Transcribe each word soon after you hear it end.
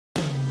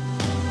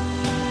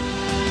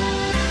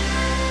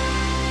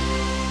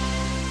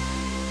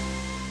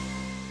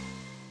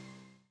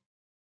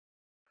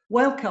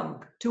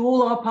Welcome to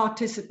all our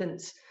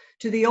participants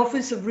to the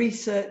Office of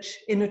Research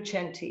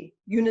Innocenti,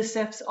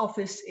 UNICEF's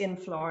office in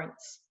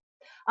Florence.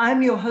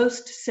 I'm your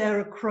host,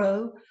 Sarah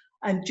Crowe,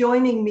 and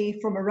joining me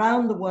from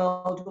around the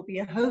world will be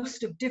a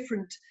host of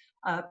different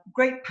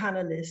great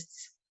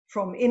panelists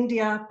from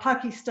India,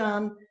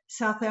 Pakistan,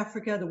 South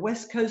Africa, the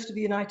West Coast of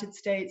the United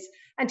States,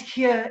 and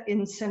here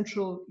in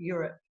Central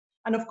Europe.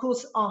 And of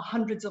course, our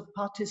hundreds of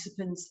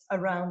participants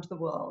around the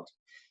world.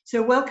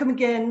 So welcome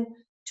again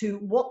to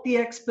What the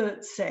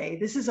Experts Say.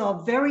 This is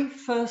our very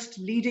first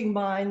Leading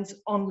Minds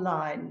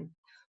online.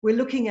 We're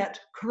looking at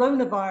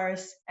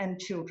coronavirus and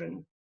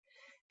children.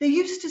 They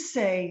used to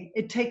say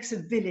it takes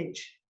a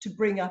village to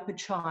bring up a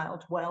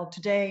child. Well,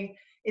 today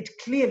it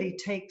clearly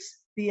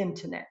takes the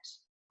internet.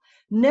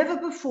 Never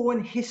before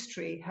in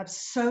history have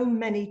so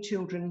many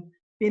children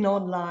been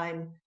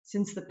online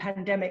since the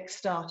pandemic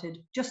started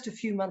just a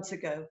few months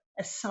ago,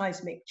 a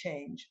seismic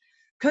change.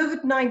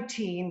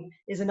 COVID-19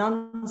 is an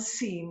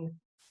unseen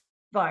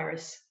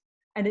virus,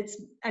 and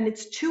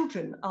its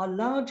children are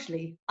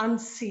largely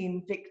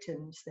unseen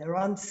victims. They're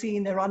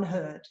unseen, they're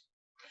unheard.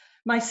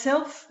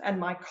 Myself and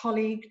my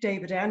colleague,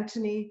 David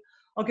Anthony,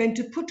 are going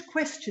to put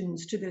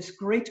questions to this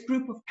great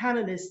group of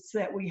panelists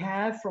that we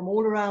have from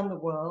all around the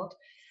world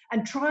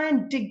and try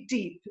and dig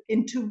deep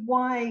into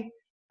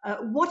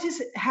what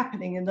is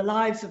happening in the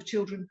lives of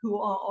children who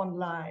are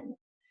online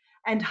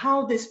and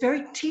how this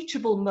very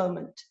teachable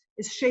moment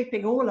is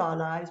shaping all our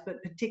lives,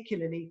 but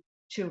particularly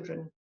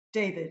children.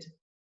 David.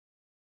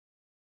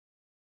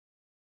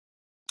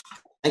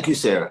 Thank you,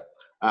 Sarah.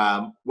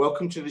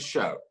 Welcome to the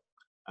show.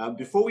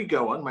 Before we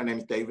go on, my name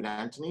is David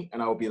Anthony,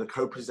 and I will be the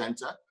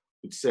co-presenter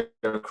with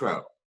Sarah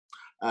Crowe.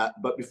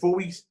 But before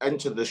we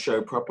enter the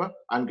show proper,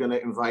 I'm going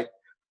to invite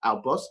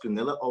our boss,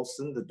 Gunilla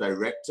Olsen, the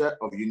director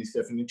of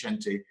UNICEF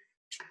Innocenti,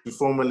 to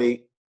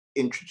formally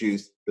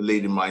introduce the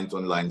Leading Minds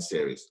online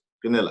series.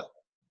 Gunilla.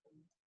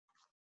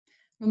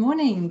 Good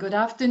morning, good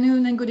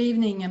afternoon, and good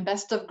evening, and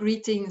best of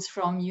greetings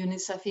from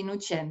UNICEF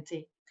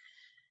Innocenti.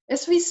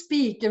 As we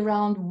speak,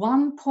 around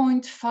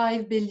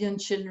 1.5 billion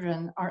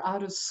children are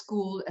out of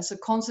school as a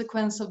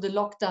consequence of the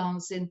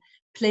lockdowns in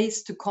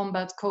place to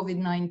combat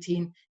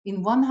COVID-19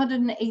 in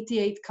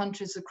 188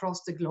 countries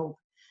across the globe.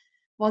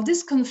 While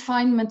this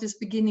confinement is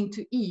beginning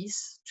to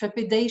ease,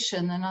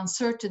 trepidation and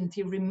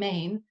uncertainty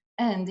remain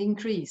and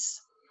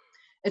increase.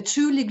 A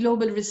truly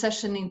global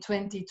recession in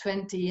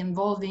 2020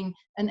 involving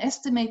an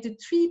estimated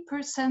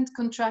 3%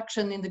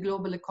 contraction in the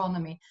global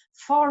economy,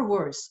 far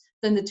worse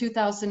than the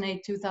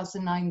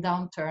 2008-2009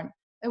 downturn,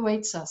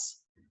 awaits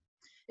us.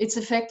 Its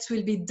effects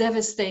will be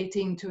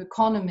devastating to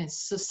economies,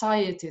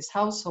 societies,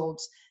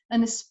 households,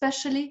 and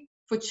especially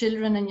for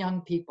children and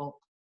young people.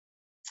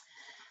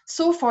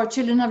 So far,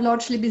 children have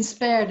largely been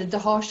spared the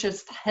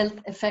harshest health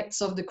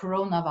effects of the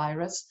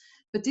coronavirus,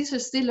 but these are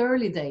still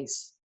early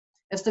days.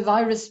 As the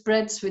virus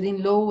spreads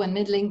within low and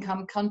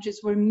middle-income countries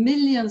where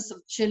millions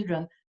of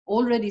children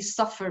already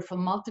suffer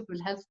from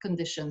multiple health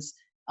conditions,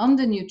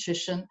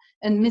 undernutrition,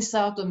 and miss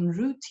out on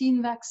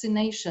routine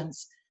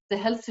vaccinations, the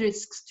health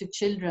risks to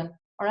children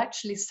are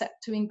actually set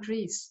to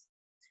increase.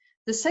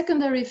 The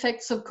secondary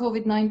effects of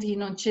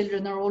COVID-19 on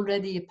children are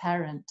already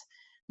apparent.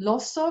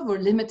 Loss of or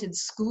limited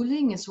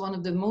schooling is one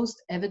of the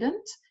most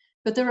evident,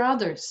 but there are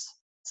others.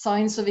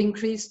 Signs of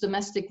increased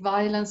domestic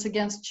violence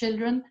against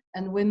children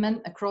and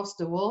women across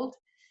the world,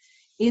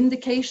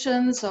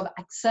 indications of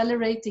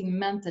accelerating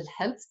mental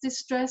health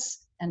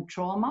distress and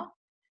trauma,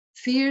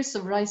 fears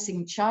of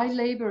rising child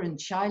labor and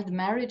child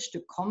marriage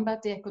to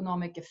combat the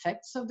economic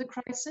effects of the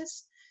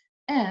crisis,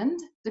 and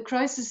the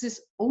crisis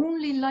is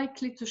only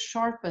likely to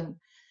sharpen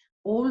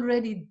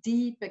already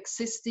deep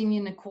existing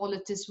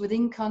inequalities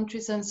within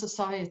countries and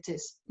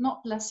societies,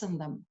 not lessen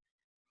them.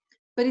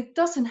 But it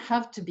doesn't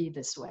have to be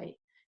this way.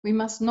 We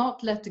must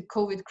not let the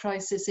COVID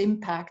crisis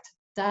impact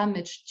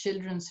damaged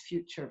children's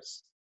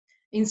futures.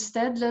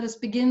 Instead, let us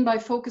begin by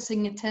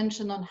focusing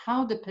attention on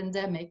how the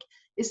pandemic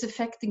is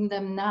affecting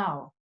them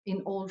now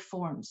in all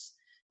forms.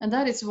 And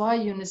that is why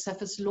UNICEF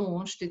has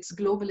launched its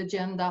Global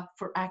Agenda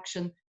for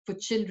Action for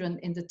Children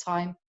in the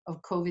Time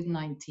of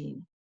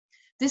COVID-19.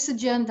 This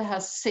agenda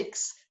has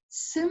 6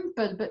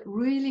 simple but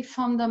really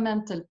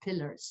fundamental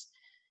pillars.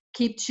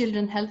 Keep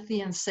children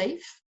healthy and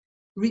safe,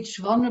 reach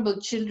vulnerable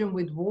children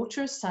with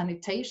water,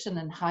 sanitation,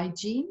 and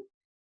hygiene,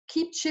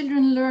 keep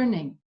children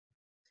learning,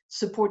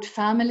 support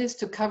families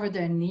to cover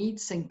their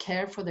needs and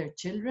care for their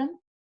children,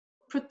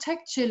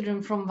 protect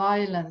children from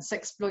violence,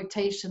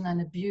 exploitation,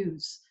 and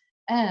abuse,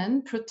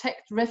 and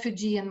protect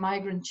refugee and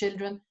migrant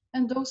children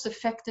and those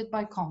affected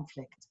by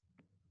conflict.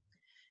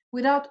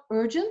 Without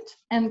urgent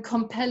and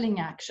compelling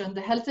action,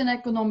 the health and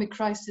economic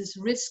crisis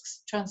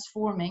risks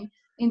transforming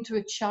into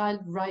a child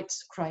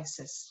rights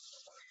crisis.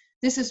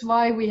 This is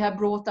why we have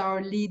brought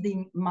our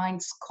Leading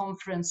Minds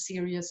conference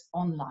series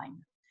online,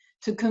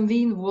 to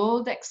convene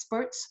world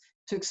experts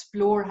to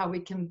explore how we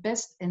can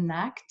best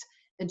enact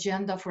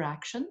agenda for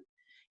action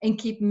and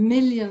keep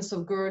millions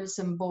of girls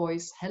and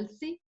boys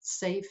healthy,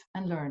 safe,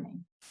 and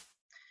learning.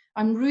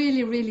 I'm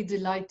really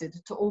delighted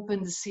to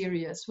open the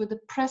series with a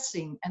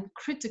pressing and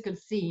critical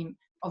theme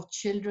of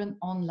children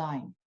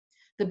online.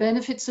 The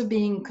benefits of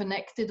being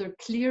connected are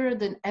clearer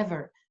than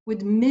ever,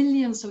 with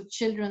millions of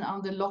children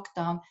under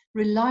lockdown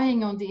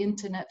relying on the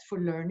internet for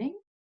learning,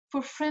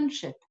 for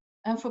friendship,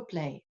 and for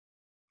play.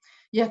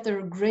 Yet there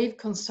are grave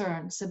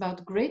concerns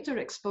about greater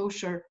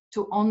exposure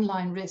to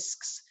online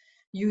risks,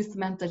 youth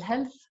mental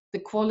health, the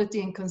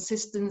quality and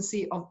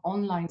consistency of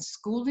online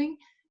schooling,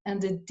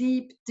 and the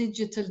deep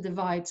digital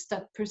divides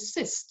that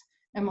persist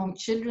among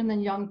children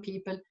and young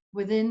people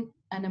within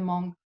and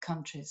among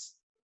countries.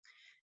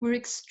 We're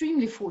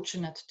extremely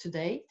fortunate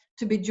today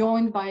to be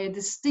joined by a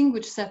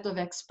distinguished set of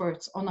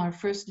experts on our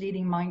First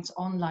Leading Minds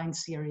online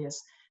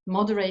series,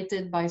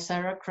 moderated by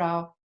Sarah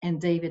Crowe and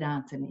David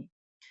Anthony.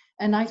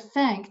 And I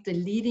thank the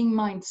Leading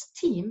Minds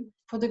team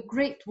for the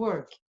great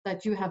work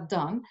that you have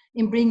done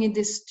in bringing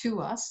this to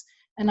us.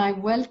 And I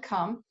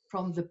welcome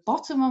from the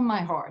bottom of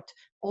my heart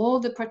all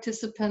the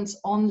participants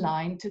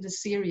online to the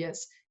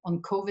series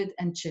on COVID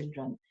and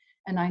children.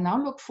 And I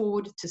now look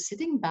forward to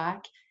sitting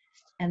back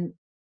and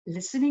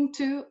listening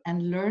to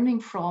and learning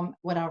from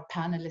what our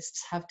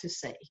panelists have to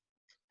say.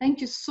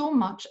 Thank you so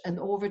much, and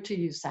over to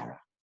you, Sarah.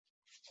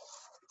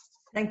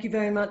 Thank you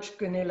very much,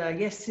 Gunilla.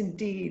 Yes,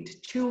 indeed.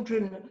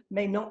 Children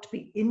may not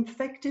be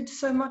infected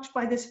so much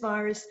by this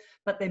virus,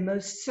 but they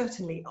most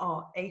certainly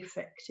are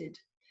affected.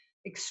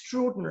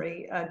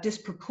 Extraordinary,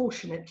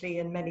 disproportionately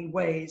in many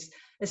ways,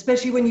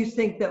 especially when you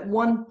think that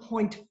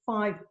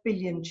 1.5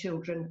 billion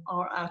children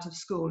are out of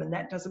school, and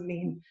that doesn't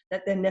mean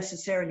that they're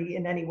necessarily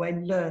in any way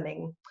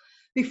learning.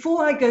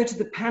 Before I go to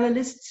the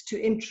panelists to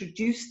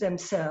introduce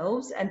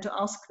themselves and to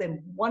ask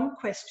them one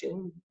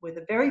question with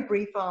a very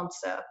brief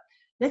answer,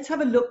 let's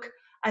have a look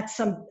at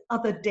some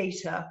other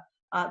data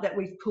that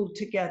we've pulled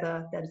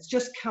together that has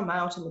just come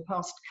out in the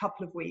past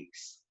couple of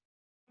weeks.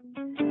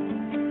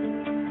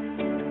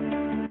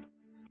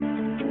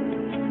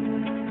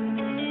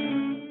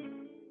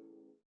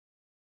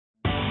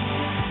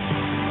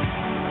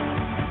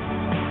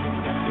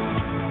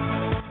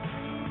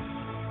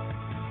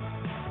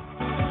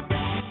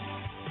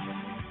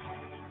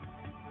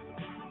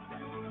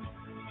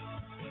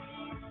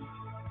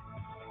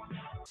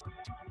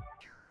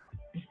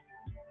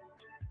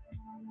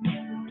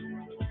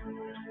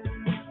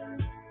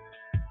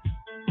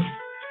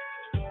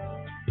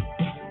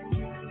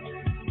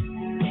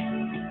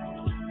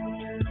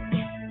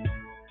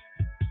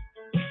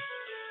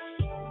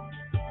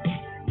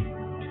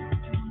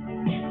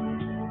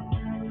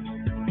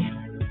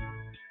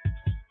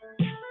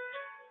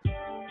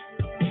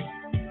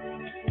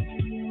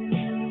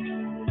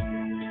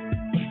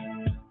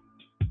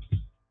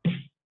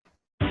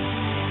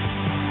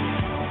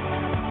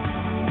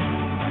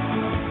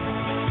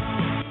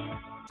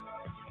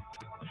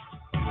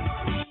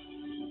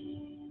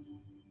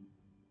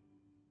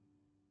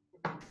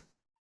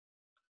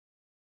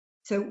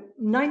 So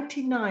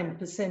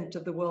 99%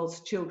 of the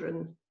world's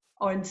children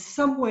are in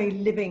some way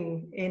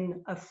living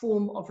in a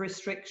form of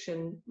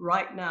restriction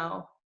right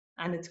now.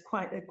 And it's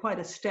quite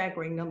a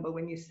staggering number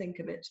when you think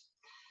of it.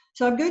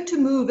 So I'm going to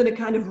move in a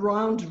kind of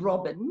round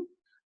robin,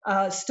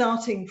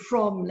 starting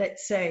from,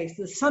 let's say,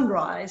 the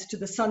sunrise to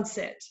the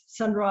sunset.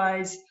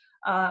 Sunrise,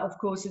 of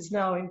course, is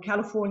now in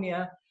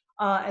California,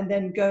 and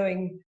then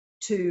going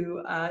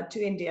to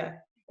India.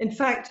 In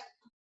fact,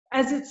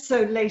 as it's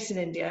so late in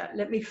India,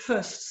 let me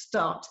first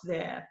start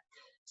there.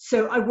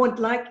 So I would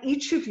like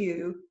each of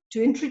you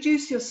to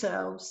introduce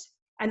yourselves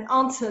and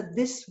answer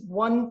this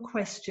one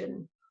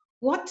question.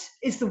 What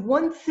is the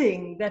one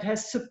thing that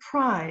has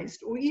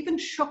surprised or even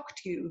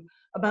shocked you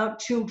about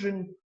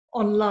children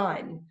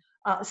online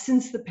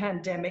since the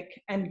pandemic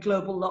and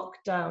global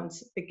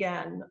lockdowns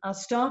began? I'll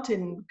start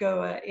in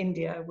Goa,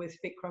 India, with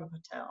Vikram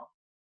Patel.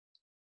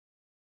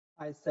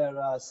 Hi,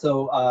 Sarah.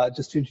 So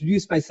just to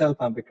introduce myself,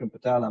 I'm Vikram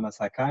Patel. I'm a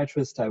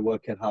psychiatrist. I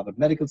work at Harvard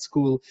Medical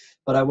School,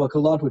 but I work a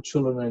lot with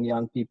children and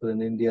young people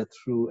in India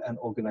through an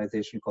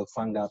organization called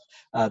Sangath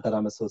that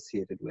I'm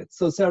associated with.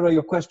 So, Sarah,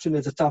 your question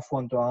is a tough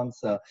one to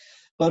answer.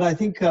 But I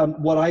think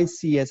what I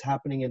see as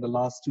happening in the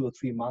last 2 or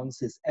 3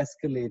 months is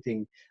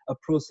escalating a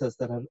process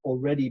that had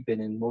already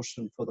been in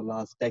motion for the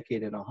last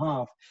decade and a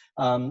half.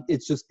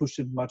 It's just pushed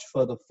it much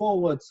further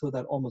forward so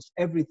that almost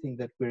everything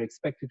that we're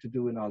expected to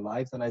do in our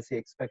lives, and I say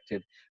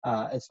expected,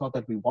 it's not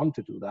that we want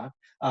to do that,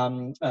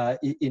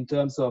 in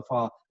terms of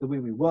the way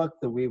we work,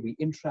 the way we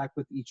interact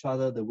with each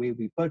other, the way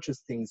we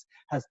purchase things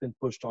has been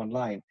pushed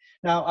online.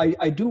 Now,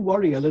 I do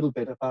worry a little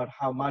bit about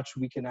how much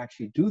we can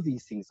actually do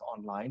these things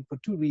online for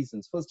 2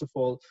 reasons. First of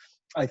all,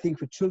 I think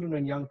for children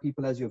and young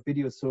people, as your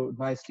video so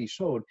nicely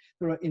showed,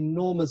 there are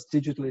enormous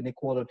digital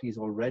inequalities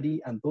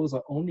already, and those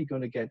are only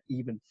going to get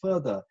even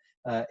further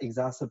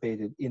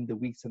exacerbated in the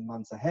weeks and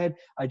months ahead.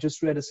 I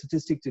just read a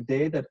statistic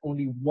today that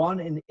only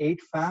 1 in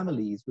 8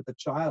 families with a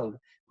child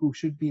who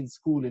should be in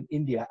school in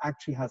India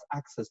actually has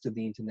access to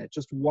the internet,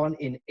 just 1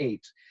 in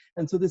 8.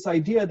 And so this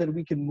idea that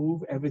we can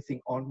move everything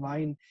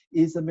online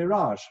is a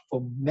mirage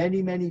for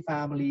many, many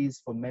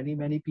families, for many,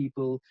 many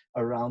people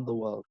around the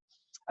world.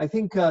 I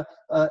think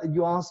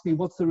you asked me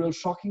what's the real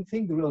shocking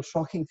thing. The real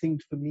shocking thing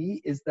for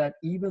me is that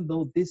even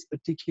though this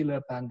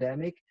particular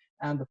pandemic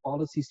and the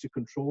policies to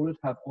control it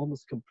have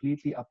almost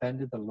completely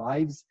upended the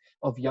lives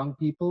of young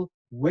people.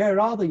 Where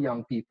are the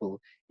young people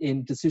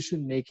in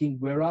decision making?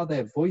 Where are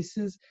their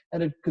voices?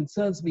 And it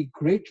concerns me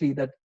greatly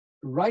that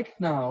right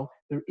now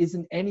there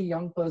isn't any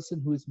young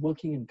person who is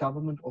working in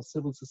government or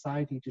civil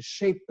society to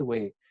shape the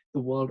way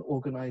the world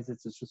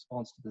organizes its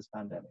response to this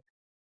pandemic.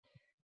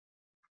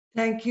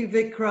 Thank you,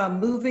 Vikram.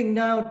 Moving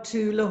now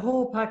to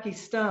Lahore,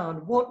 Pakistan.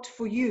 What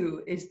for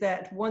you is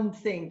that one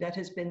thing that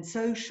has been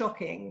so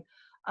shocking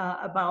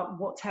about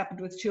what's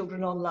happened with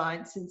children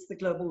online since the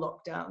global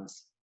lockdowns?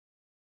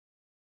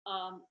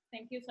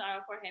 Thank you,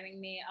 Sarah, for having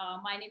me.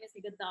 My name is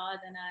Nigat Dad,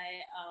 and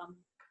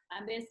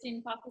I'm based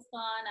in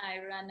Pakistan.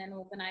 I run an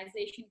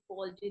organization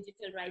called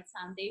Digital Rights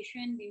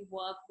Foundation. We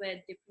work with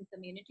different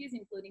communities,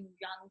 including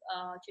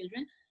young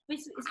children, which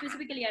is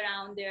specifically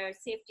around their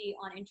safety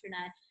on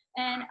internet.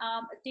 And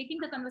taking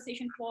the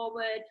conversation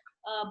forward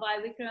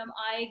by Vikram,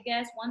 I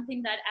guess one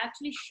thing that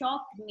actually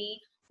shocked me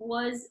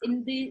was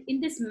in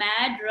this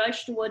mad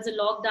rush towards a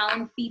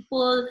lockdown,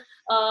 people,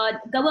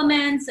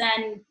 governments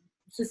and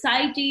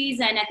societies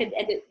and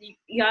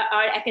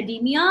our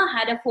academia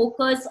had a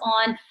focus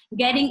on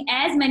getting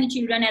as many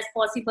children as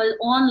possible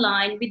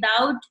online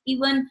without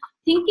even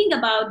thinking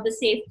about the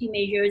safety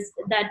measures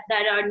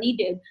that are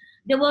needed.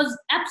 There was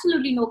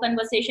absolutely no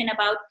conversation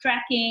about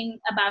tracking,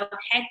 about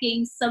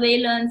hacking,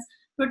 surveillance,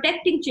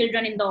 protecting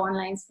children in the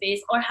online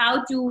space, or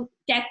how to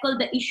tackle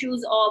the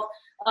issues of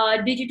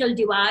digital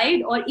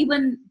divide or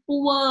even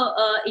poor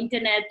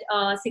internet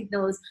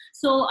signals.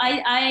 So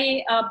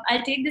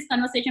I'll take this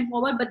conversation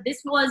forward, but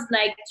this was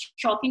like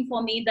shocking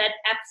for me that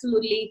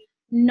absolutely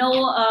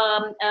no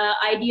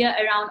idea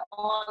around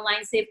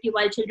online safety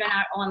while children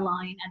are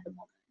online at the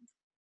moment.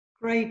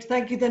 Great,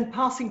 thank you. Then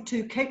passing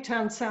to Cape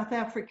Town, South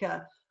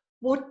Africa.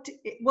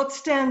 What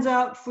stands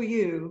out for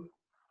you?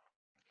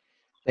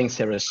 Thanks,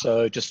 Sarah.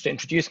 So just to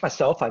introduce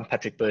myself, I'm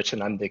Patrick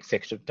Burton. I'm the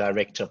Executive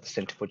Director of the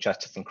Center for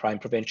Justice and Crime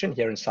Prevention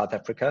here in South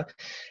Africa.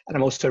 And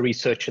I'm also a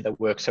researcher that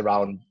works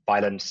around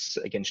violence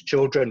against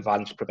children,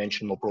 violence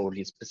prevention more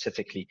broadly,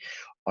 specifically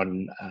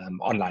on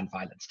online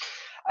violence.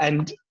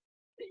 And,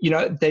 you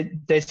know,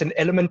 there's an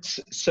element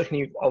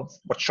certainly of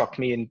what shocked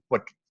me and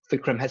what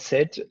Vikram has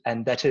said,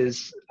 and that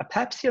is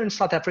perhaps here in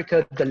South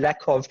Africa, the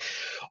lack of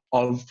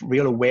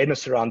real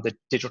awareness around the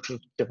digital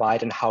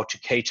divide and how to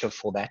cater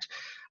for that.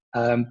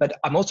 But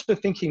I'm also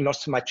thinking not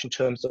so much in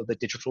terms of the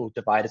digital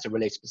divide as it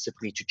relates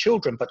specifically to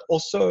children, but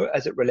also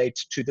as it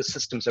relates to the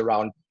systems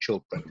around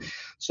children.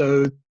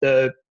 So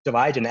the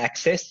divide in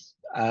access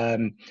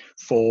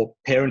for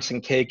parents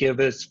and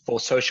caregivers, for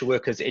social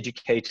workers,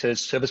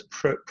 educators, service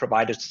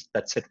providers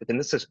that sit within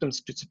the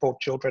systems to support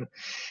children,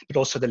 but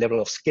also the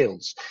level of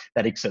skills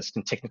that exist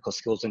in technical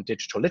skills and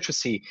digital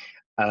literacy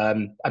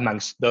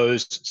amongst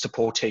those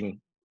supporting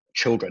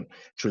children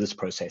through this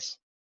process.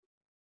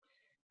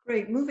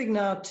 Great. Moving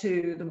now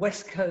to the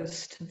West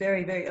Coast,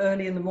 very, very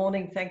early in the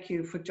morning. Thank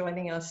you for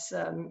joining us,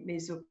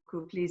 Ms.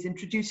 Uku. Please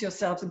introduce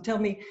yourself and tell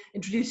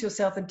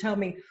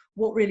me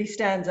what really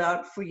stands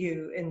out for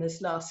you in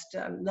this last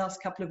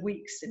couple of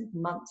weeks and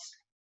months.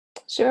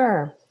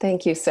 Sure.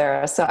 Thank you,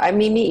 Sarah. So I'm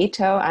Mimi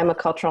Ito. I'm a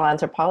cultural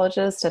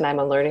anthropologist and I'm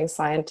a learning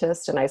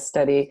scientist, and I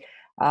study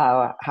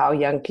how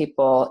young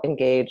people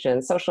engage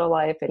in social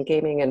life and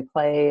gaming and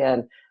play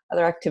and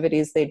other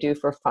activities they do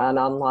for fun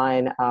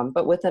online,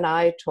 but with an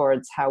eye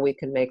towards how we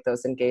can make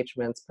those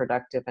engagements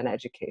productive and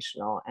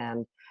educational.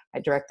 And I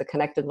direct the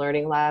Connected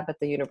Learning Lab at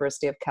the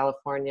University of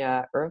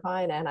California,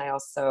 Irvine, and I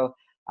also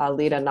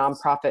lead a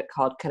nonprofit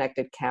called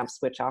Connected Camps,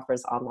 which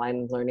offers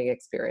online learning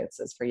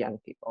experiences for young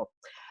people.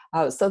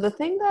 So the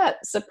thing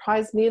that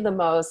surprised me the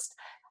most,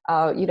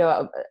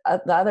 the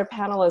other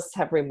panelists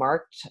have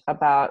remarked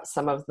about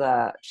some of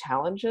the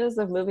challenges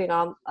of moving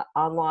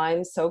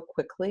online so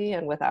quickly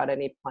and without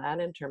any plan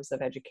in terms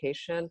of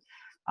education.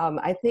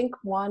 I think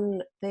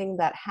one thing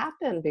that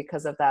happened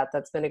because of that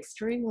that's been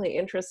extremely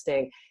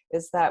interesting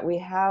is that we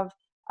have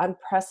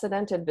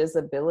unprecedented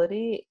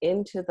visibility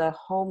into the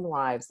home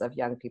lives of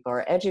young people,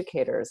 or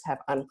educators have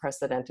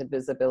unprecedented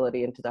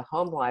visibility into the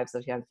home lives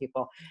of young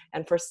people.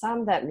 And for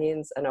some, that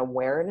means an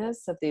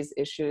awareness of these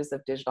issues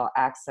of digital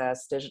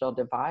access, digital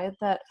divide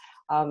that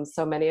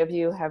so many of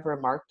you have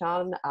remarked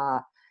on.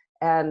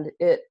 And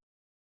it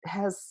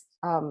has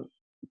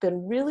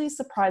been really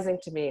surprising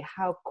to me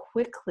how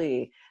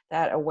quickly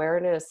that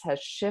awareness has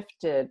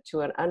shifted to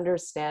an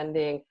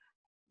understanding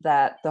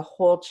that the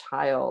whole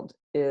child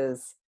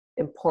is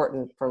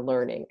important for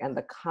learning and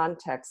the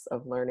context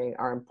of learning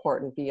are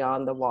important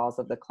beyond the walls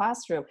of the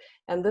classroom.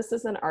 And this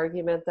is an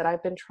argument that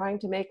I've been trying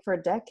to make for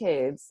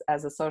decades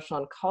as a social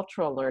and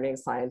cultural learning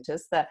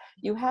scientist, that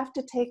you have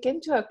to take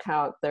into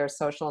account their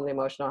social and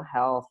emotional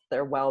health,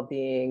 their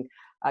well-being.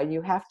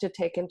 You have to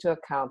take into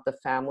account the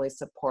family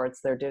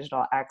supports, their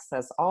digital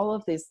access, all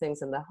of these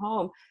things in the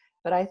home.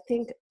 But I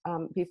think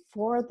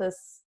before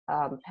this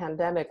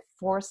pandemic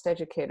forced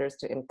educators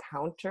to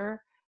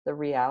encounter the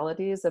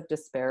realities of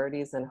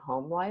disparities in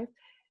home life,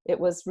 it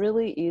was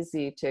really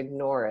easy to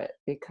ignore it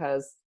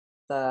because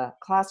the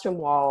classroom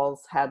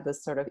walls had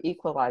this sort of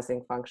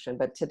equalizing function,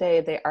 but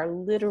today they are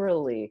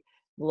literally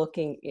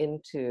looking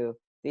into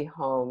the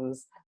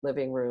homes,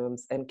 living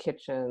rooms, and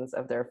kitchens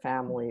of their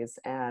families.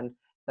 And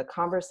the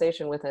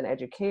conversation within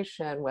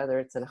education, whether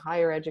it's in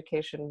higher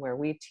education where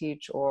we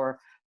teach or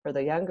for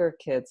the younger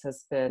kids,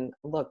 has been,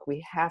 look,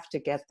 we have to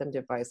get them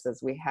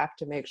devices. We have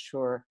to make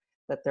sure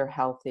that they're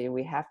healthy.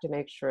 We have to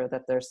make sure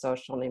that their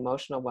social and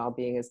emotional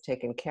well-being is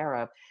taken care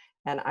of.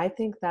 And I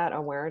think that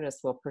awareness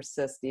will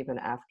persist even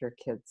after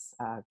kids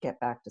get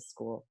back to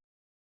school.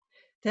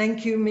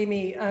 Thank you,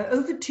 Mimi.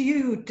 Over to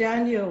you,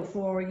 Daniel,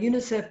 for a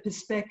UNICEF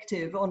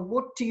perspective on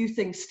what do you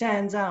think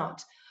stands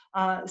out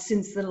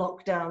since the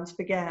lockdowns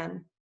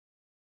began?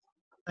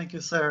 Thank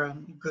you, Sarah.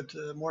 Good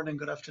morning,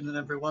 good afternoon,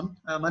 everyone.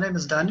 My name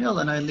is Daniel,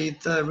 and I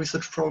lead the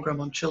research program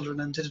on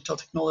children and digital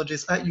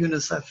technologies at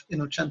UNICEF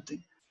Innocenti.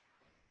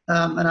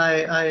 And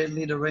I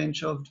lead a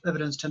range of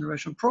evidence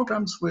generation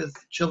programs with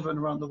children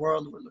around the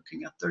world. We're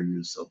looking at their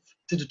use of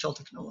digital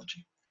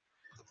technology.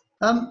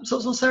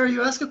 So Sarah,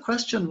 you asked a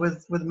question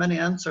with many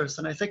answers,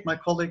 and I think my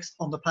colleagues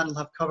on the panel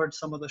have covered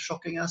some of the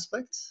shocking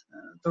aspects.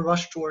 The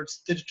rush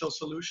towards digital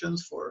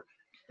solutions for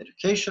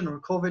education or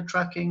COVID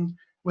tracking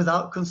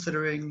without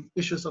considering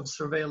issues of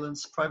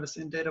surveillance,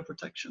 privacy, and data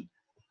protection.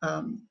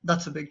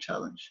 That's a big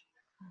challenge.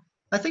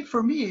 I think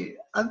for me,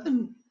 I've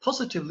been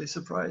positively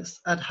surprised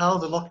at how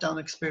the lockdown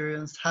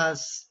experience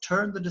has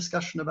turned the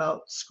discussion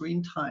about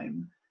screen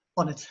time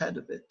on its head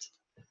a bit.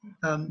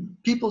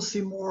 People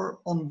seem more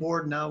on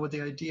board now with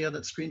the idea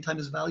that screen time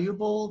is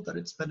valuable, that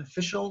it's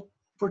beneficial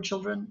for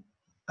children,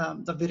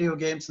 that video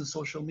games and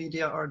social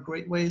media are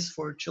great ways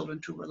for children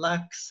to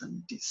relax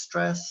and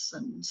de-stress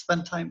and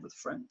spend time with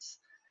friends.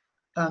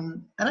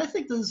 And I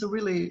think this is a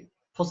really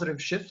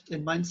positive shift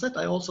in mindset.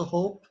 I also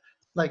hope,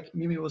 like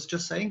Mimi was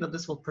just saying, that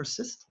this will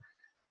persist.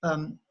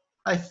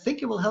 I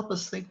think it will help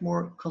us think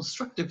more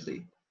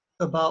constructively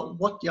about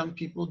what young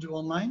people do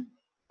online,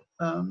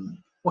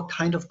 what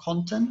kind of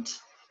content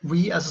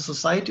we as a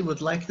society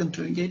would like them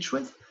to engage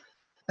with,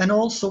 and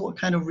also what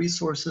kind of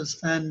resources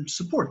and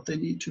support they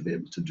need to be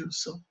able to do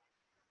so.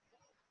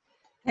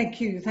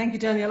 Thank you,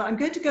 Daniel. I'm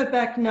going to go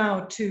back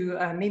now to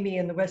Mimi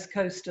in the West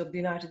Coast of the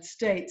United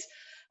States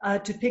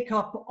to pick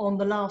up on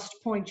the last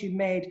point you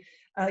made.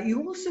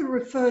 You also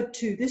referred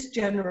to this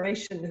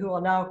generation who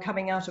are now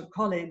coming out of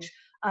college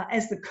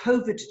as the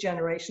COVID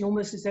generation,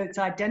 almost as though it's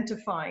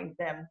identifying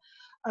them.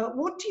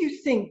 What do you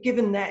think,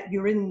 given that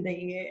you're in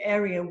the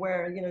area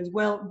where is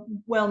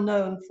well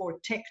known for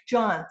tech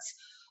giants,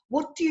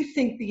 what do you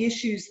think the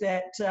issues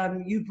that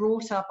you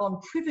brought up on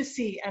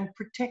privacy and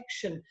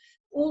protection?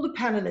 All the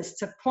panelists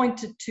have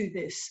pointed to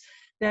this,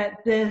 that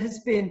there has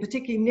been,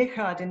 particularly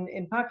Nihad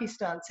in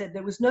Pakistan said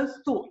there was no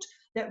thought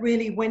that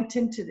really went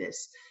into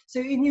this. So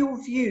in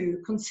your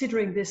view,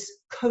 considering this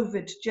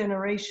COVID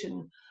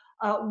generation,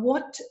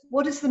 what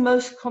is the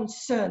most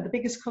concern, the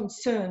biggest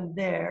concern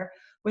there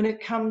when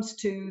it comes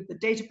to the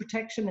data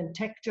protection and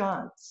tech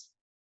giants?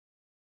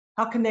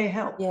 How can they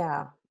help?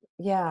 Yeah,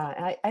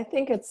 I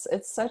think it's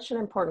such an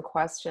important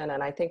question,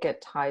 and I think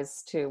it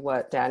ties to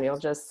what Daniel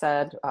just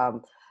said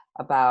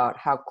about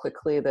how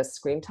quickly the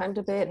screen time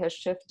debate has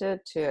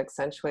shifted to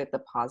accentuate the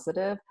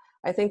positive.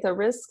 I think the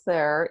risk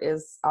there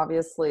is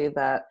obviously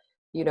that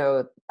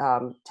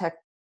tech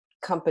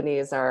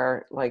companies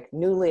are like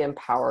newly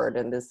empowered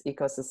in this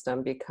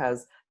ecosystem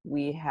because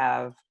we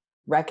have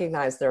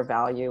recognized their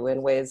value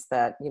in ways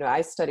that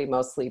I study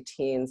mostly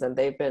teens, and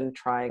they've been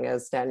trying,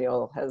 as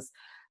Daniel has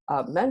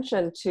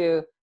mentioned,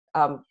 to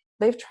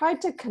they've tried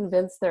to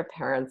convince their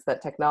parents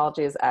that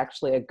technology is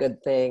actually a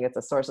good thing. It's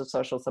a source of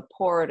social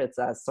support. It's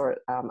a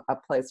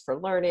place for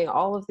learning,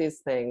 all of these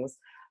things.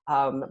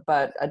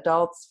 But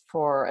adults,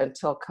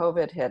 until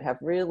COVID hit, have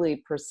really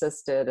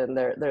persisted, and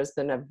there's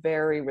been a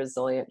very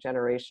resilient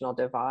generational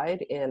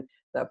divide in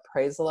the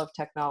appraisal of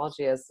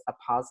technology as a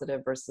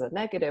positive versus a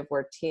negative,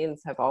 where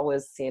teens have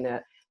always seen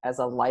it as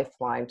a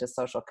lifeline to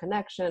social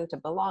connection, to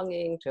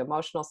belonging, to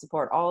emotional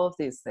support, all of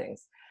these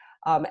things.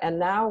 And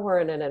now we're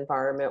in an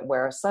environment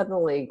where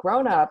suddenly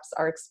grown-ups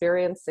are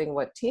experiencing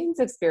what teens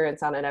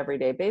experience on an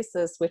everyday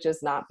basis, which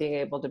is not being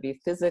able to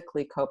be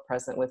physically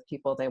co-present with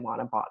people they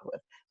want to bond with.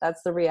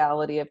 That's the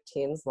reality of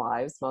teens'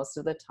 lives. Most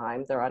of the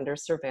time, they're under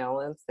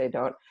surveillance. They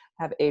don't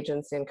have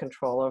agency and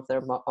control of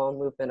their own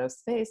movement of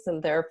space,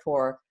 and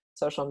therefore,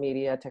 social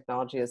media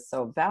technology is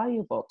so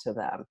valuable to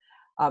them.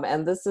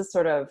 And this is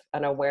sort of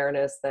an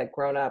awareness that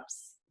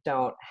grown-ups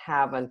don't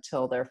have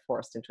until they're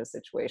forced into a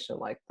situation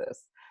like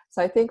this.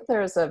 So I think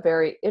there's a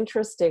very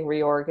interesting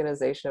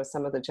reorganization of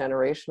some of the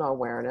generational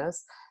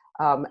awareness.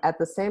 At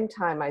the same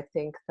time, I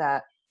think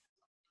that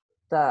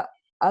the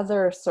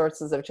other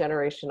sources of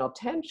generational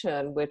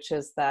tension, which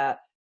is that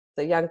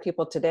the young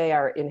people today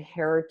are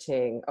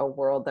inheriting a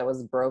world that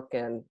was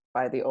broken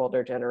by the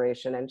older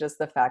generation, and just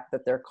the fact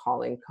that they're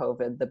calling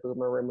COVID the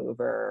boomer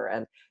remover,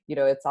 and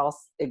it's all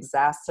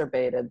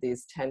exacerbated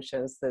these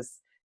tensions. This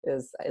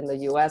is, in the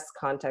US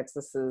context,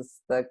 this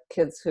is the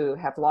kids who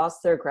have lost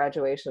their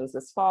graduations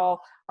this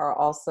fall are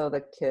also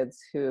the kids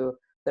who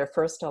their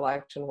first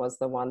election was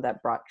the one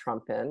that brought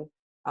Trump in.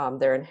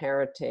 They're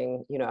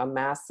inheriting, a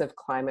massive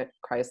climate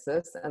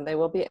crisis, and they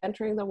will be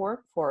entering the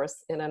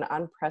workforce in an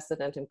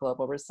unprecedented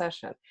global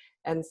recession.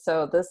 And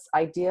so this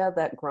idea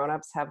that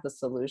grown-ups have the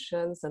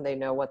solutions and they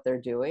know what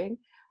they're doing,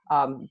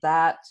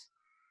 that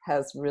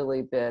has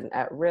really been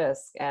at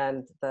risk.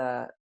 And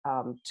the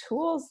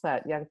tools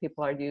that young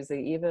people are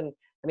using,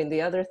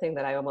 the other thing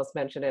that I almost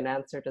mentioned in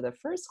answer to the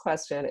first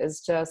question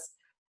is just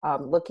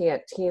looking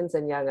at teens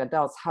and young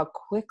adults, how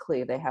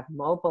quickly they have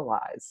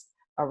mobilized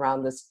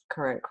around this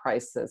current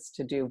crisis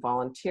to do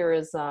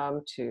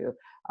volunteerism, to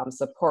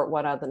support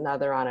one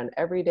another on an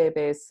everyday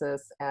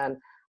basis. And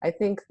I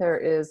think there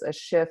is a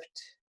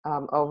shift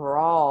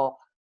overall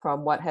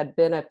from what had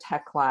been a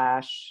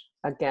techlash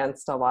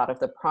against a lot of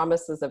the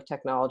promises of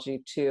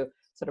technology to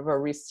sort of a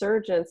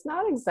resurgence,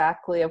 not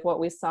exactly of what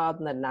we saw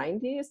in the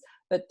 90s,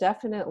 but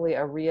definitely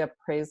a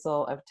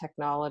reappraisal of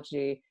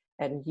technology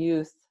and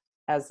youth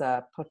as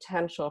a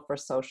potential for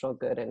social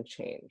good and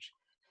change.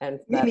 And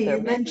Mimi,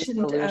 you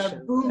mentioned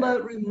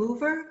boomer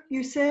remover,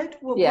 you said?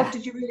 What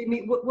did you really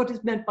mean? What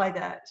is meant by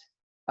that?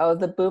 Oh,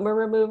 the boomer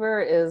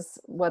remover is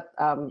what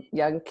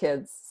young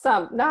kids,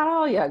 not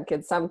all young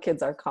kids, some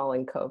kids are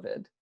calling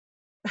COVID.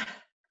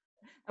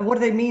 And what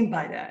do they mean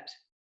by that?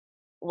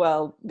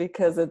 Well,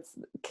 because it's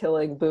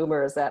killing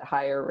boomers at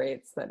higher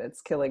rates than it's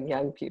killing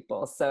young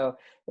people. So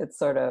it's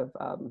sort of,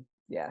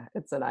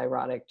 it's an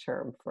ironic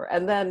term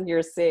and then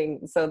you're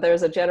seeing, so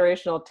there's a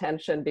generational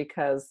tension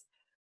because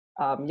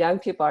young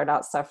people are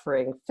not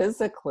suffering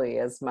physically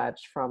as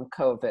much from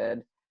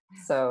COVID.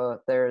 So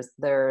there's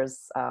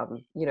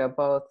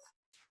both,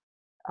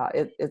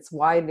 it's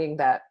widening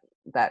that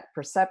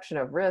perception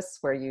of risk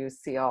where you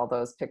see all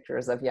those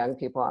pictures of young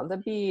people on the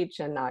beach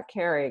and not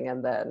caring.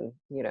 And then,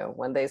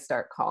 when they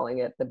start calling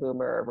it the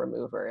boomer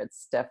remover,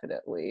 it's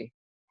definitely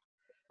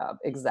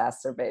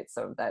exacerbates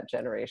some of that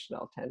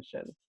generational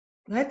tension.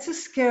 That's a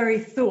scary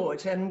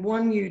thought, and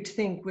one you'd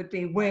think would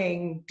be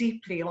weighing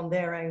deeply on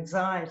their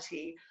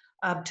anxiety.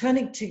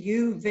 Turning to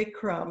you,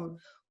 Vikram,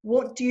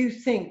 what do you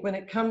think when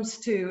it comes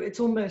to, it's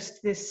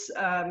almost this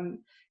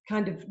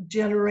kind of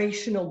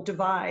generational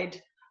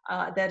divide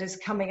that is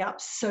coming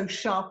up so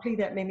sharply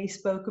that Mimi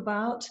spoke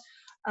about?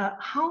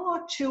 How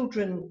are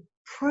children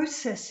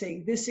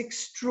processing this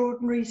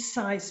extraordinary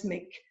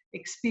seismic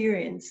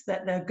experience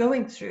that they're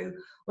going through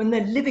when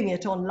they're living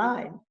it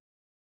online?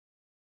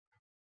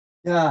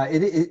 Yeah,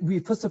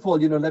 first of all,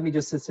 let me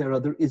just say, Sarah,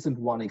 there isn't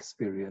one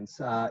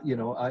experience.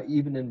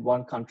 Even in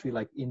one country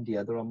like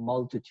India, there are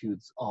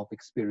multitudes of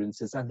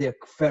experiences, and they're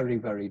very,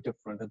 very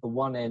different. At the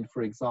one end,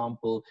 for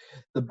example,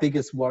 the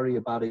biggest worry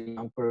about a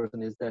young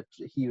person is that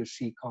he or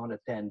she can't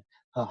attend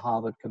her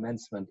Harvard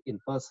commencement in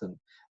person.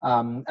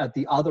 At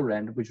the other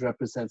end, which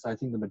represents, I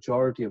think, the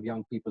majority of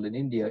young people in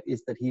India,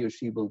 is that he or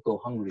she will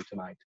go hungry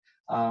tonight.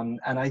 And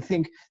I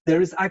think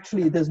there's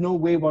no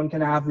way one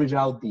can average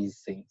out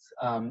these things.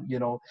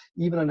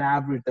 Even an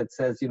average that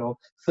says,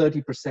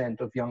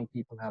 30% of young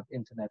people have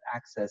internet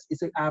access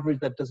is an average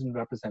that doesn't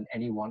represent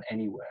anyone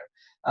anywhere.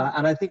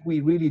 And I think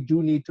we really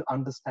do need to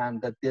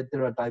understand that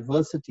there are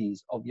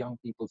diversities of young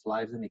people's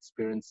lives and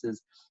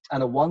experiences,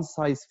 and a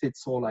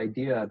one-size-fits-all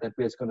idea that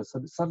we're going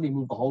to suddenly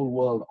move the whole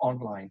world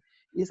online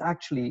is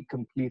actually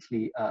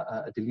completely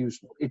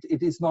delusional.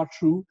 It is not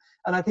true,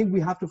 and I think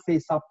we have to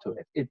face up to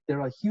it.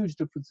 There are huge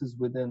differences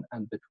within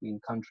and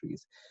between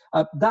countries.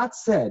 That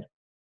said,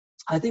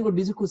 I think what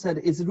Mizuko said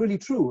is really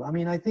true. I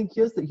mean, I think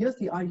here's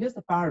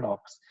the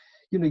paradox.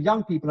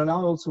 Young people, and I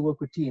also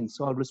work with teens,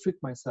 so I'll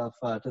restrict myself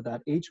to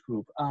that age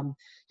group.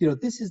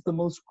 This is the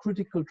most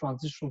critical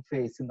transitional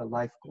phase in the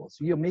life course.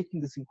 You're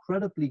making this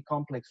incredibly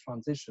complex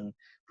transition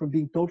from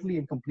being totally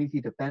and completely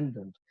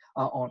dependent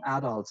on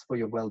adults for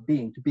your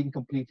well-being to being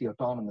completely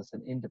autonomous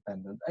and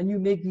independent. And you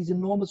make these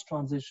enormous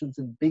transitions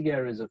in big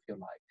areas of your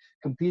life,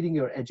 completing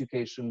your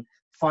education,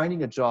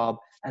 finding a job,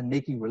 and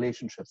making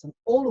relationships. And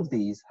all of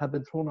these have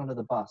been thrown under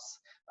the bus,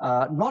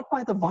 not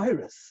by the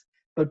virus,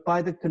 but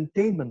by the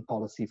containment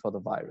policy for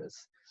the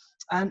virus.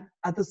 And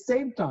at the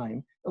same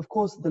time, of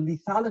course, the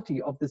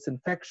lethality of this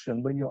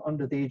infection when you're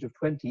under the age of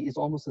 20 is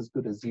almost as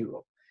good as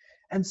zero.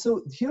 And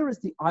so here is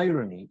the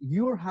irony.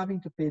 You're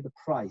having to pay the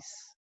price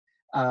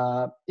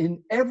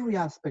in every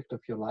aspect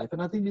of your life.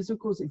 And I think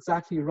Mizuko is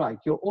exactly right.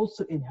 You're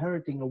also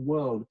inheriting a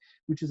world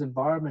which is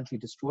environmentally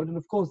destroyed. And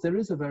of course, there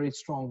is a very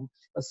strong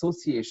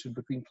association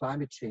between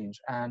climate change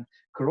and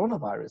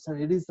coronavirus.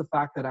 And it is the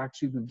fact that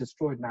actually we've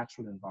destroyed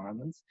natural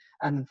environments.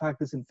 And in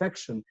fact, this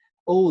infection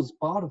owes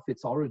part of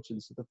its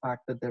origins to the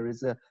fact that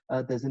there's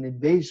an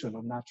invasion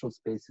of natural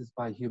spaces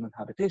by human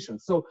habitation.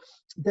 So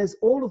there's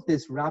all of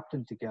this wrapped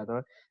in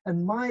together.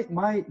 And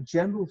my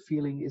general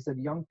feeling is that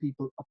young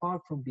people,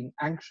 apart from being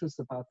anxious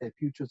about their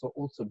futures, are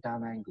also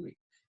damn angry.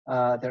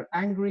 They're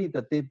angry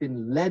that they've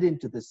been led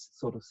into this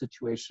sort of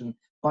situation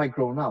by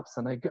grown-ups.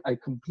 And I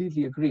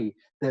completely agree.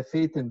 Their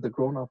faith in the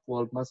grown-up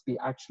world must be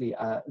actually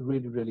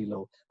really, really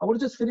low. I want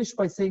to just finish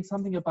by saying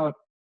something about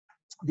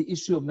the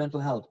issue of mental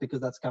health, because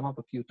that's come up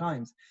a few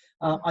times.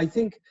 I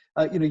think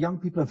young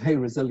people are very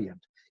resilient.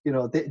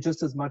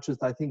 just as much as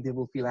I think they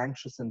will feel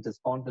anxious and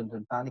despondent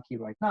and panicky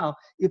right now,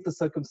 if the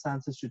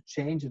circumstances should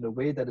change in a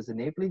way that is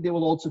enabling, they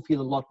will also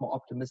feel a lot more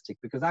optimistic,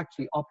 because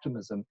actually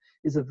optimism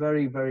is a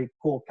very, very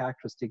core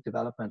characteristic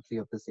developmentally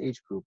of this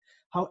age group.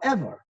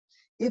 However,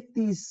 if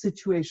these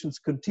situations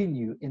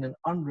continue in an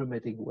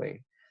unremitting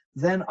way,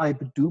 then I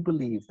do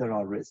believe there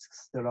are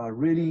risks. There are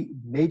really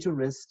major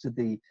risks to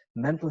the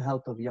mental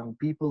health of young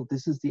people.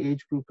 This is the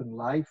age group in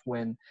life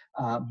when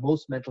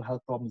most mental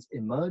health problems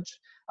emerge.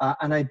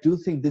 And I do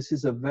think this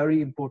is a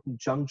very important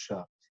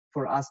juncture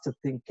for us to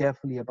think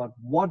carefully about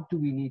what do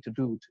we need to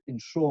do to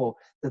ensure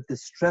that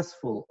this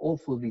stressful,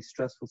 awfully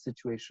stressful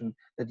situation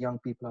that young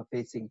people are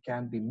facing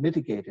can be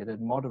mitigated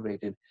and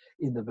moderated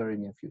in the very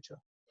near future.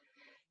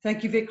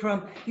 Thank you,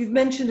 Vikram. You've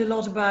mentioned a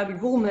lot about,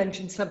 we've all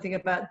mentioned something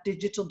about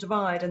digital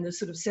divide and the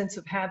sort of sense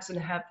of haves and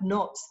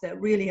have-nots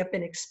that really have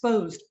been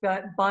exposed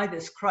by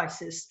this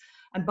crisis,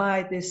 and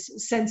by this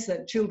sense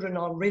that children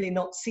are really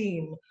not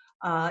seen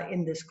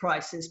in this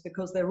crisis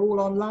because they're all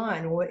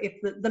online, or if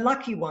the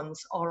lucky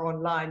ones are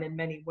online in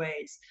many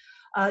ways.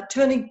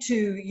 Turning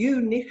to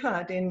you,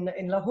 Nihad,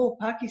 in Lahore,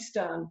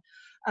 Pakistan,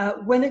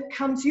 when it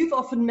comes, you've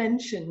often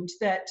mentioned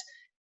that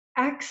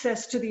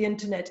access to the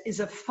internet is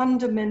a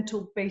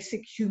fundamental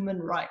basic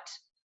human right.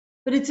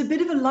 But it's a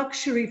bit of a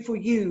luxury for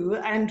you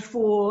and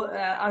for,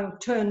 I'll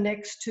turn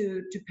next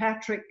to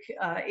Patrick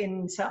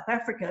in South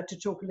Africa to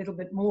talk a little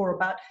bit more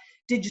about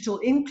digital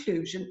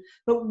inclusion.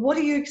 But what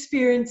are you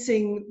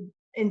experiencing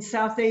in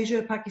South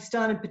Asia,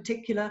 Pakistan in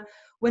particular,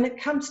 when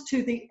it comes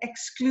to the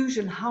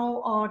exclusion?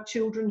 How are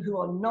children who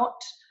are not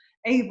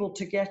able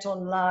to get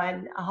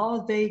online, how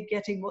are they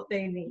getting what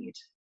they need?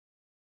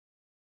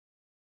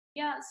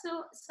 Yeah,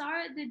 so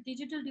Sarah, the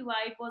digital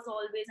divide was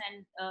always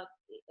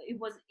it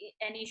was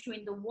an issue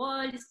in the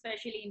world,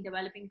 especially in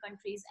developing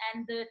countries,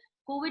 and the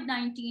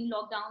COVID-19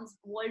 lockdowns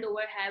world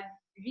over have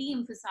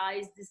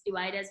re-emphasized this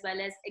divide as well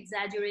as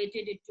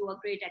exaggerated it to a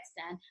great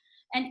extent.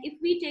 And if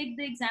we take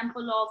the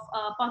example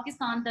of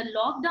Pakistan, the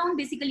lockdown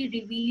basically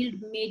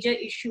revealed major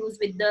issues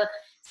with the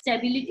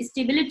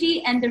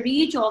stability and the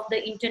reach of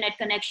the internet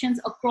connections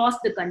across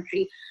the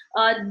country.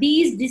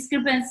 These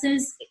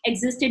discrepancies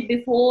existed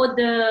before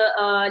the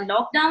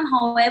lockdown.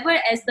 However,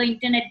 as the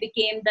internet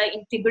became the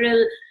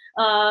integral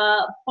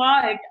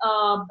part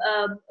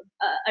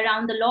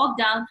around the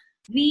lockdown,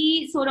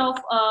 we sort of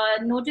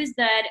noticed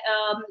that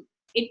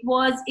it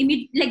was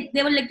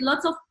there were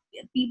lots of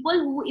people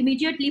who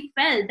immediately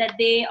felt that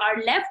they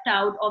are left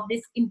out of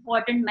this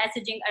important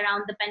messaging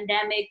around the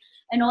pandemic,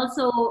 and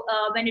also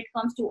when it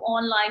comes to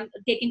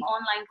taking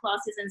online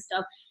classes and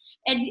stuff.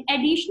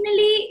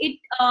 Additionally,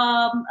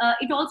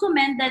 it also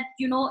meant that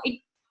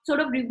it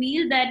sort of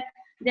revealed that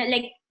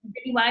the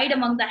divide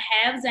among the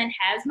haves and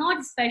has-not,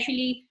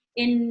 especially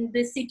in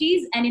the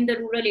cities and in the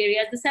rural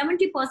areas. The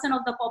 70%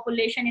 of the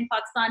population in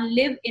Pakistan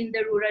live in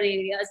the rural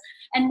areas,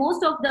 and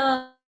most of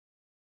the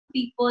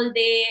people,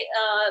 they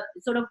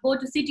sort of go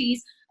to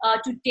cities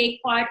to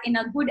take part in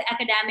a good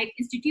academic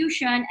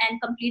institution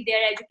and complete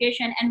their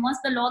education. And once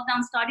the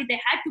lockdown started, they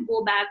had to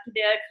go back to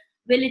their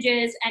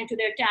villages and to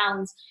their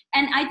towns.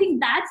 And I think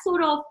that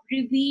sort of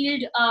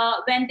revealed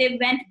when they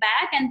went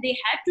back and they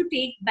had to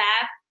take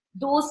back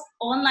those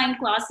online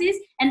classes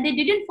and they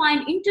didn't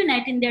find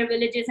internet in their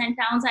villages and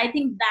towns. I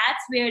think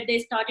that's where they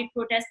started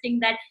protesting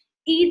that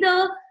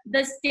either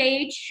the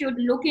state should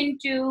look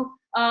into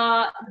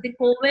the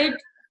COVID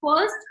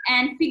first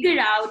and figure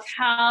out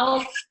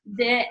how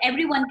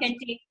everyone can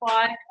take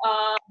part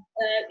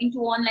into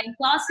online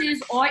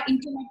classes, or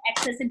internet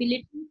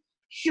accessibility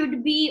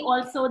should be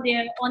also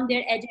there on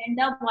their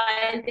agenda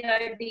while they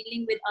are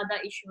dealing with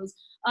other issues.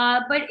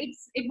 But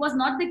it was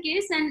not the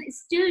case, and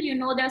still,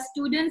 there are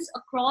students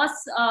across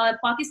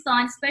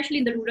Pakistan, especially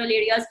in the rural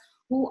areas,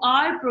 who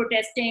are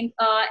protesting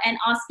and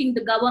asking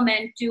the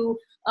government to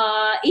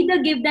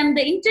either give them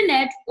the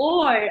internet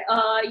or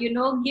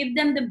give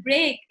them the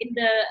break in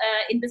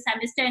the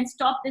semester and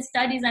stop the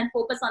studies and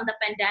focus on the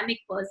pandemic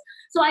first.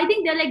 So I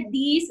think they're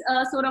these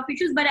sort of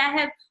issues. But I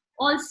have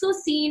also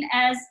seen,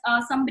 as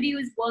somebody who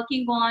is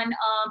working on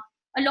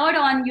a lot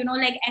on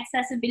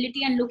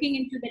accessibility and looking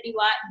into the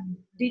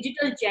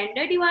digital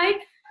gender divide,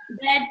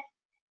 that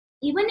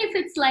even if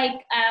it's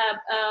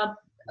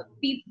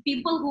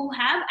people who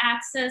have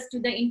access to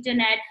the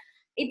internet,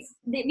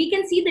 we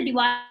can see the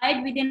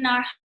divide within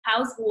our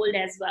household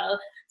as well.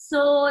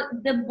 So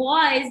the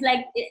boys,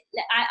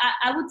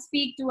 I would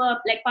speak to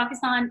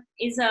Pakistan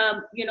is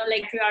a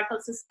patriarchal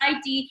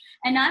society,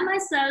 and I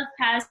myself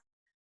has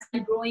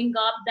growing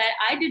up that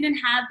I didn't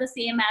have the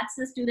same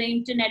access to the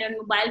internet and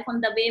mobile phone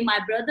the way my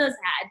brothers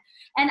had.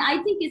 And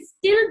I think it's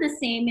still the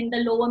same in the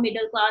lower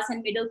middle class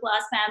and middle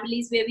class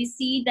families, where we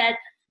see that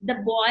the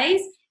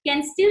boys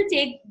can still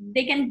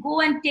they can go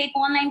and take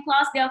online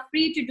class. They are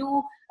free to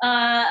do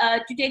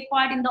to take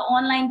part in the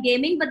online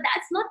gaming, but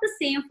that's not the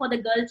same for the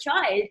girl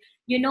child.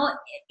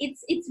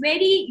 It's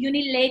very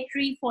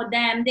unilateral for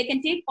them. They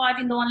can take part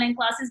in the online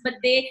classes, but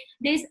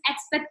there's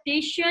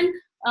expectation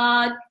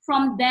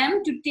from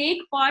them to take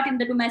part in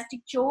the domestic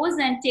chores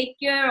and take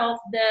care of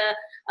the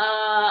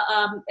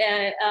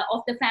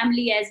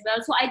family as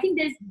well. So I think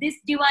there's this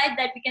divide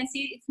that we can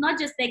see. It's not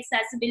just the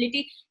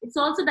accessibility, it's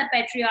also the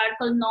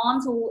patriarchal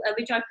norms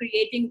which are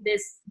creating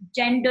this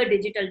gender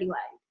digital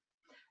divide.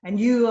 And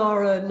you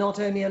are not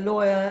only a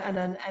lawyer and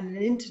an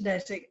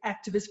internet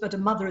activist, but a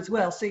mother as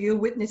well. So you're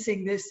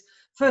witnessing this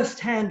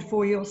firsthand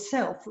for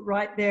yourself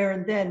right there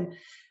and then,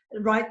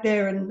 right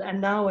there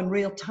and now in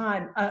real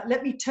time.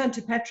 Let me turn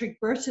to Patrick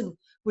Burton.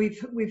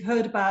 We've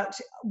heard about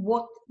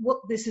what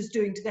this is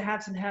doing to the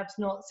haves and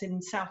have-nots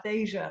in South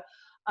Asia,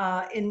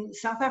 in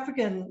South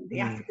Africa and the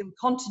African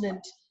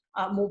continent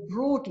more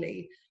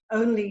broadly.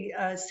 Only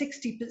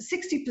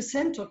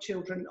 60% of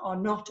children are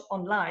not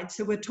online.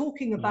 So we're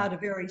talking about a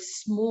very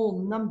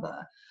small number.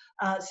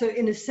 So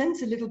in a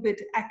sense, a little bit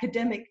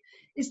academic.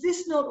 Is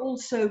this not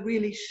also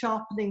really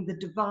sharpening the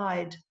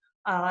divide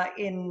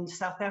in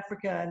South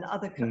Africa and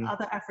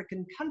other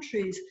African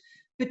countries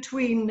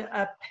between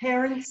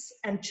parents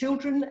and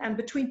children and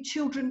between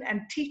children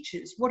and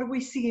teachers? What are we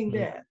seeing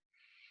there?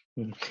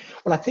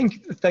 Well, I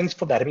think, thanks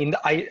for that. I mean,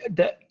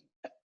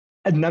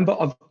 a number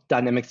of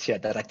dynamics here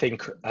that I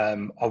think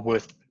are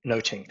worth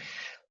noting.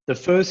 The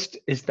first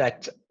is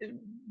that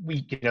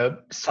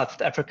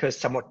South Africa is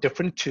somewhat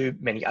different to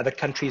many other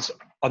countries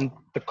on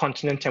the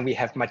continent, and we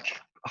have much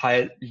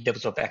higher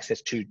levels of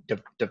access to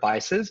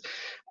devices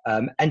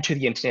and to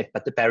the internet.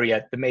 But the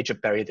major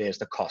barrier there is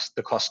the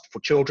cost for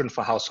children,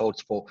 for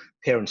households, for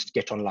parents to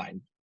get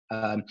online.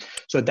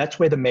 So that's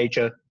where the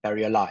major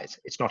barrier lies.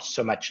 It's not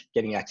so much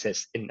getting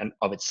access in and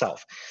of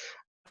itself.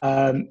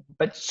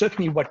 But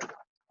certainly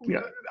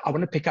I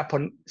want to pick up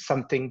on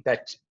something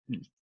that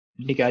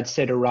Niga had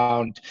said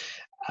around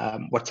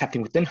what's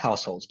happening within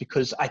households,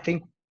 because I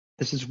think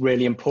this is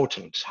really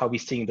important, how we're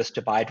seeing this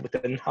divide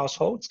within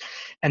households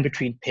and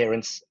between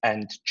parents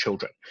and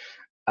children.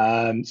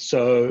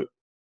 So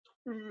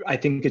I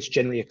think it's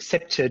generally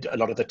accepted a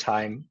lot of the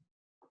time,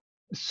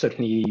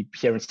 certainly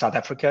here in South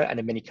Africa and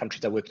in many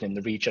countries that are working in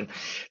the region,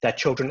 that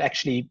children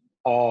actually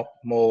are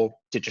more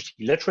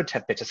digitally literate,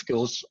 have better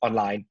skills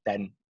online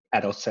than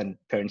adults and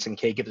parents and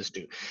caregivers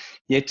do.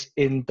 Yet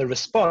in the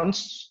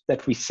response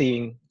that we're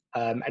seeing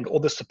and all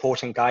the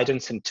support and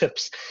guidance and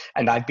tips,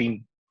 and I've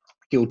been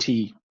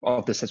guilty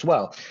of this as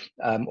well,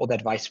 all the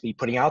advice we're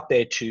putting out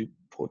there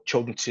for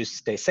children to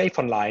stay safe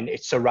online,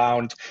 it's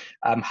around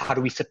how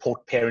do we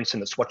support parents in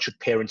this? What should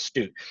parents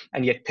do?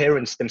 And yet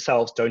parents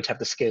themselves don't have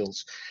the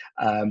skills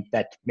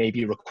that may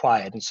be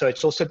required. And so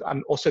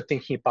I'm also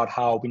thinking about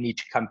how we need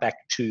to come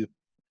back to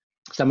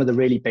some of the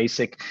really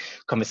basic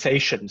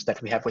conversations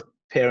that we have with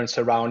parents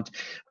around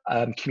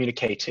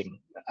communicating.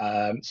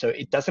 So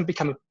it doesn't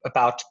become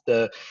about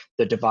the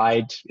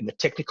divide in the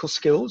technical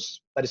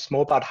skills, but it's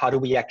more about how do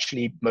we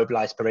actually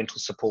mobilize parental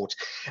support,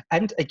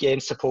 and again,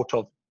 support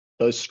of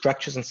those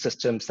structures and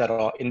systems that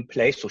are in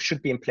place or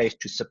should be in place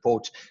to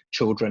support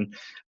children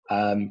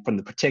from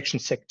the protection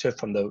sector,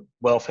 from the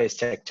welfare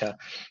sector.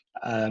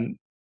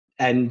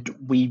 And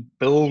we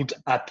build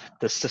up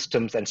the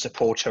systems and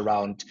support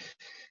around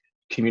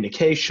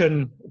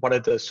communication. What are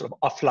the sort of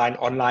offline,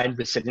 online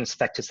resilience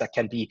factors that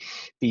can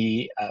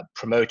be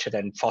promoted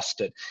and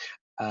fostered?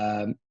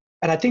 And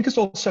I think it's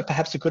also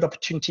perhaps a good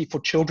opportunity for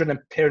children and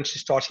parents to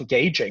start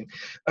engaging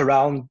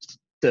around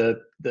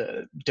the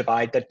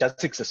divide that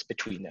does exist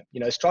between them.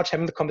 Start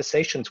having the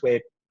conversations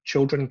where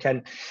children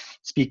can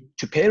speak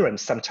to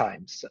parents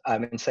sometimes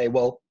and say,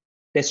 well,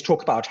 let's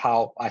talk about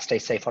how I stay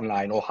safe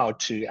online, or how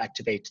to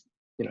activate,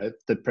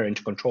 the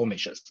parental control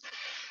measures.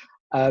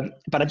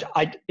 But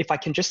if I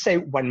can just say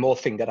one more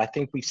thing that I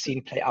think we've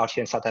seen play out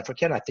here in South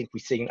Africa, and I think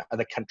we're seeing in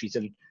other countries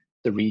in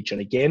the region,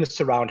 again,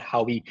 it's around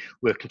how we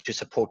work to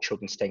support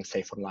children staying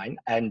safe online,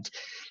 and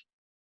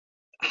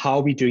how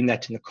are we doing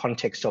that in the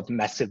context of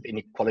massive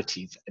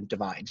inequalities and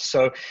divides.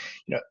 So,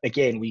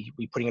 again,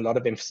 we're putting a lot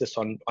of emphasis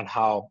on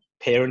how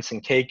parents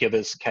and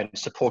caregivers can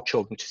support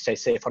children to stay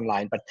safe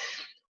online. But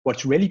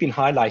what's really been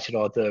highlighted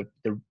are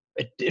the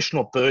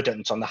additional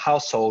burdens on the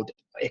household,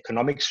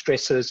 economic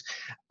stresses,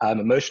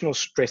 emotional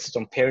stresses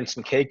on parents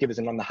and caregivers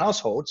and on the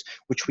households,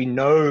 which we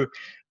know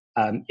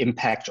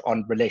impact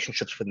on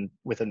relationships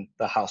within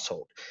the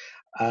household.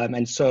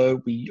 And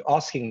so we're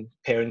asking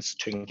parents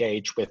to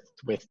engage with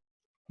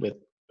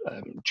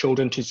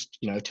children to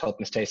help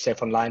them stay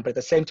safe online, but at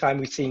the same time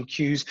we're seeing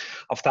queues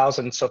of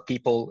thousands of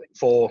people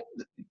for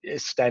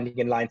standing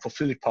in line for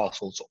food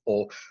parcels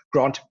or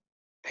grant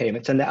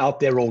payments, and they're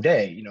out there all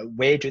day.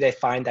 Where do they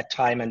find that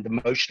time and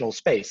emotional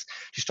space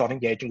to start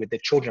engaging with their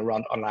children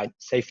around online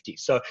safety?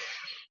 So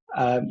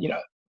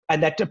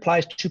and that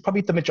applies to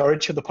probably the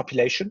majority of the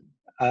population.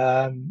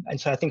 And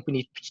so I think we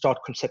need to start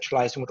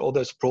conceptualizing what all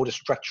those broader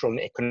structural and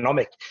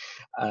economic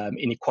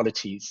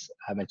inequalities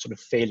and sort of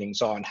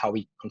failings are, and how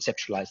we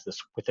conceptualize this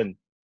within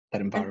that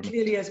environment. And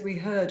clearly, as we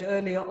heard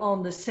earlier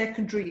on, the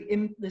secondary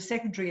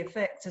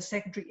effects, the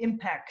secondary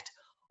impact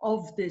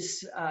of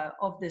this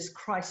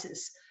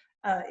crisis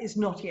is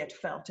not yet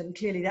felt, and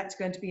clearly that's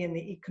going to be in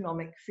the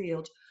economic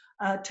field.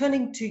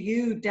 Turning to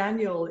you,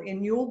 Daniel,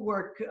 in your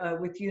work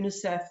with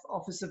UNICEF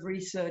Office of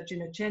Research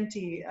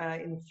Innocenti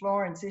in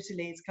Florence,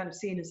 Italy, it's kind of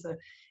seen as the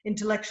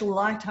intellectual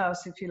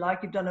lighthouse, if you like.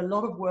 You've done a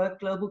lot of work,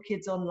 Global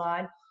Kids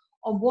Online,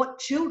 on what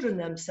children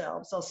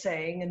themselves are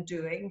saying and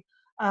doing.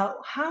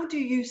 How do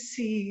you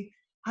see,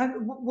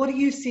 what are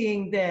you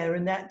seeing there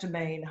in that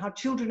domain? How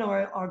children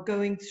are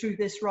going through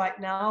this right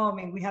now? I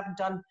mean, you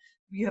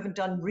haven't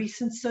done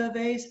recent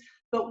surveys,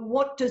 but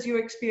what does your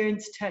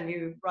experience tell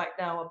you right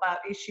now about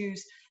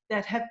issues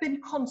that have been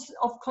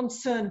of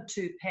concern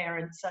to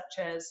parents, such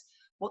as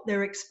what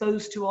they're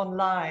exposed to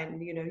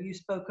online? You know, you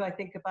spoke, I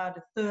think, about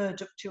a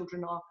third of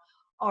children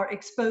are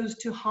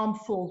exposed to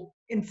harmful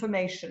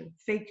information,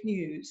 fake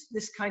news,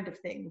 this kind of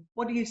thing.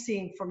 What are you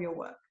seeing from your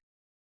work?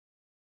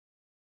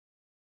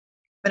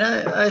 And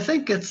I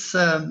think it's,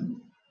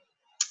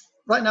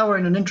 right now we're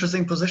in an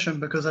interesting position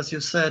because, as you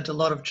said, a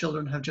lot of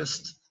children have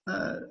just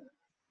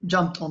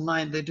jumped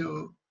online. They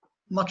do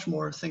much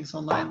more things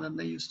online than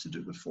they used to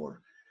do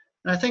before.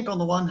 And I think on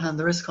the one hand,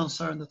 there is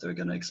concern that they're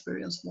going to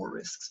experience more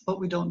risks,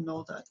 but we don't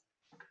know that.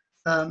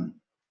 And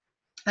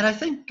I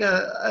think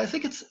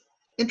it's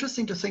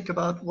interesting to think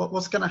about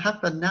what's going to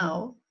happen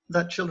now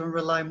that children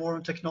rely more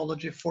on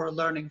technology for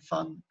learning,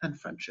 fun, and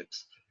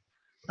friendships.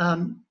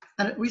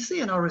 And we see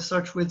in our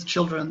research with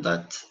children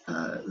that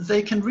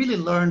they can really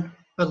learn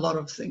a lot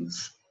of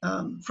things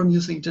from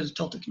using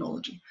digital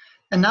technology.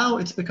 And now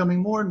it's becoming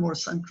more and more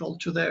central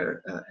to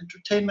their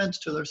entertainment,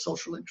 to their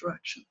social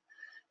interaction.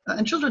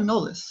 And children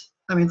know this.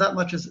 I mean, that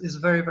much is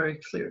very, very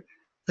clear.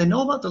 They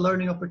know about the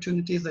learning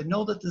opportunities. They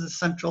know that this is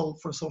central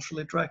for social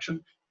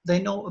interaction.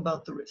 They know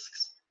about the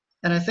risks.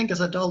 And I think as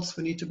adults,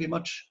 we need to be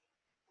much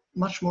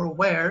more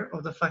aware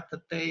of the fact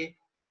that they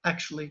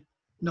actually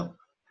know.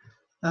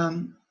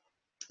 And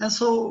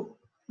so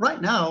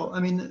right now, I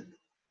mean,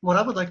 what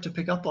I would like to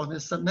pick up on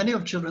is that many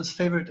of children's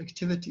favorite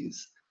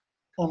activities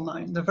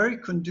online, they're very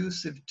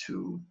conducive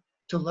to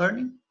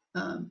learning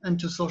and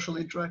to social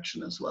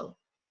interaction as well.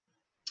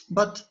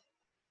 But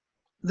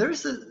there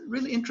is a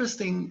really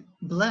interesting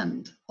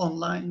blend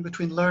online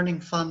between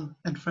learning, fun,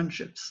 and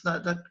friendships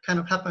that kind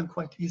of happen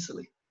quite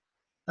easily.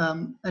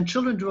 And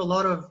children do a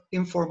lot of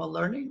informal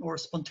learning or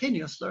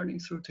spontaneous learning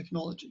through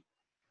technology.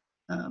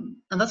 And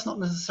that's not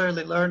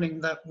necessarily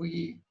learning that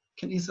we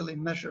can easily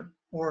measure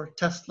or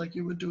test like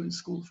you would do in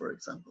school, for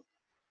example.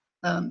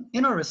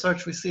 In our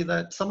research, we see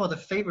that some of the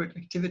favorite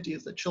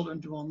activities that children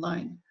do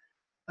online,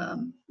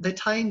 they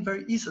tie in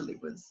very easily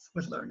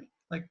with learning.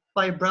 Like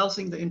by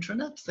browsing the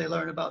internet, they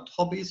learn about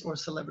hobbies or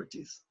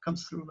celebrities,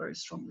 comes through very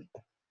strongly.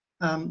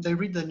 They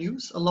read the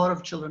news. A lot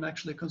of children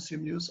actually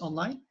consume news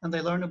online, and they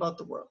learn about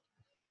the world.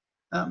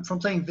 From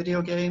playing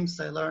video games,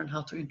 they learn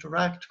how to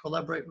interact,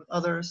 collaborate with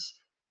others,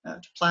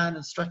 to plan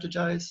and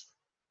strategize,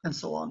 and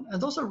so on. And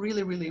those are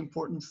really, really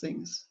important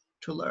things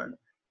to learn.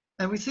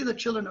 And we see that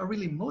children are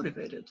really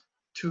motivated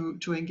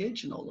to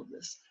engage in all of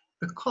this,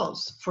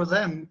 because for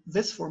them,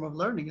 this form of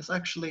learning is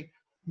actually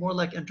more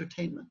like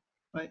entertainment,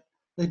 right?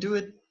 They do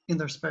it in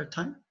their spare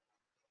time.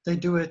 They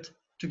do it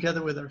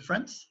together with their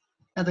friends,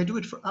 and they do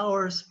it for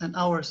hours and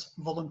hours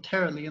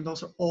voluntarily. And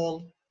those are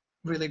all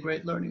really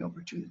great learning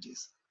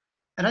opportunities.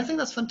 And I think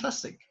that's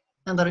fantastic,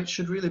 and that it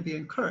should really be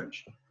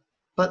encouraged.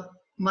 But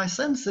my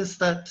sense is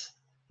that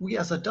we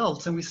as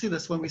adults, and we see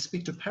this when we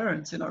speak to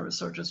parents in our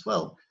research as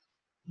well,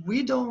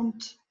 we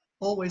don't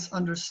always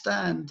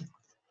understand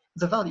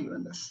the value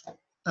in this.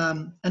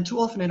 And too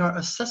often in our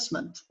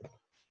assessment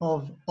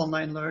of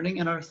online learning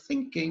and our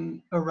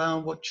thinking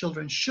around what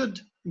children should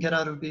get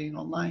out of being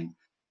online,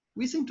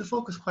 we seem to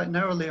focus quite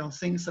narrowly on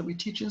things that we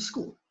teach in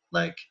school,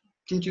 like,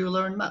 did you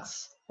learn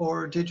maths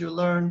or did you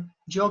learn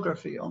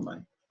geography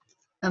online?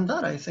 And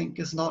that, I think,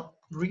 is not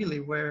really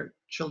where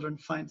children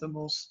find the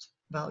most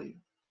value.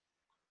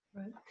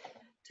 Right.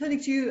 Turning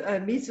to you,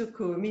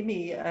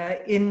 Mimi,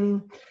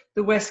 in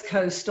the West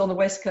Coast, on the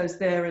West Coast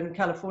there in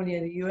California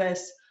in the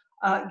US,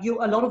 a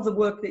lot of the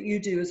work that you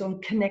do is on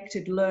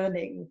connected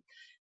learning.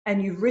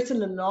 And you've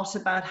written a lot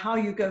about how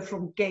you go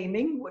from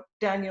gaming, what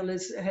Daniel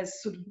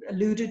has sort of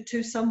alluded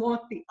to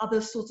somewhat, the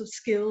other sorts of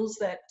skills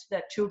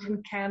that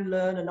children can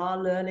learn and are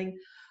learning.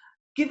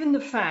 Given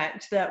the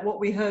fact that what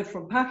we heard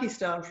from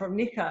Pakistan, from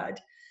Nikhad,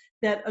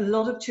 that a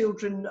lot of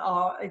children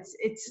are,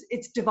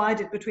 it's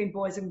divided between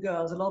boys and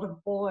girls. A lot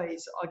of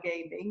boys are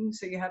gaming,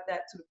 so you have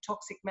that sort of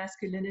toxic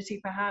masculinity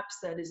perhaps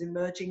that is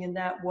emerging in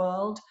that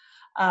world.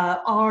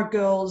 Are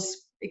girls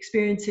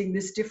experiencing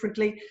this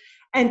differently?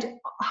 And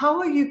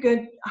how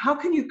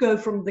can you go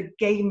from the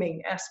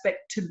gaming aspect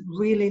to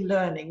really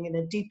learning in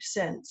a deep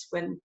sense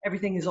when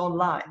everything is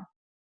online?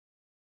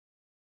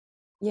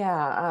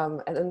 Yeah,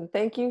 and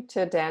thank you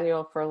to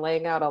Daniel for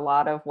laying out a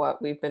lot of what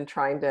we've been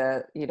trying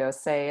to,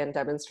 say and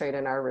demonstrate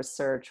in our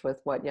research with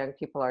what young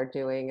people are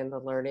doing in the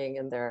learning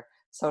in their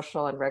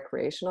social and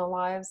recreational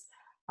lives.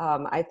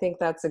 I think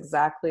that's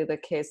exactly the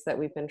case that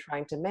we've been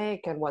trying to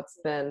make, and what's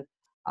been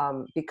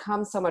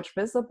become so much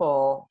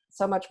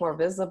more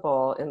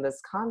visible in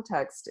this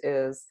context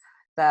is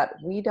that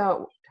we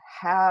don't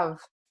have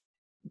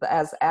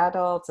as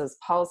adults, as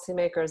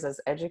policymakers, as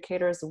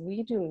educators,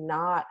 we do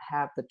not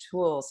have the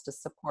tools to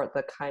support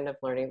the kind of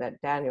learning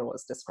that Daniel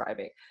was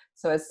describing.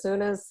 So as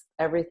soon as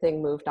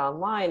everything moved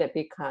online, it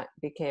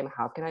became,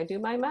 how can I do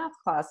my math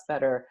class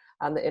better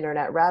on the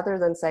internet, rather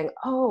than saying,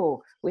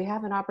 oh, we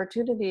have an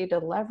opportunity to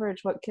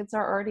leverage what kids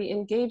are already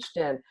engaged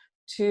in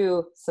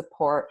to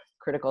support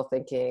critical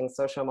thinking,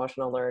 social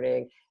emotional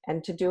learning,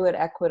 and to do it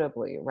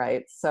equitably,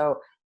 right? So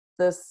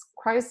this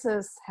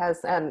crisis has,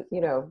 and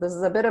this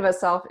is a bit of a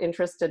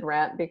self-interested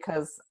rant,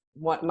 because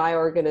what my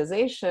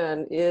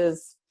organization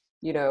is,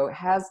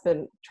 has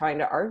been trying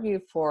to argue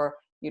for,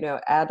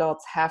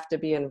 adults have to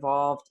be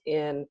involved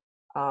in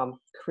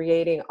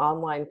creating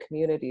online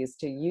communities,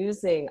 to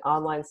using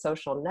online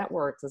social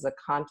networks as a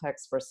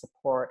context for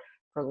support,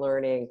 for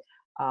learning.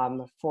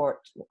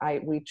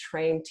 We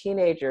train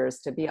teenagers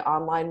to be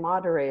online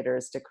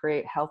moderators, to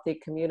create healthy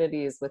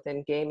communities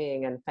within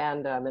gaming and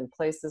fandom and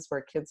places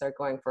where kids are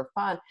going for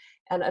fun.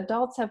 And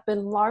adults have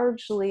been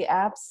largely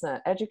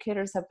absent.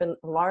 Educators have been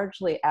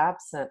largely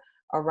absent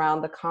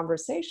around the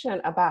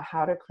conversation about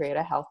how to create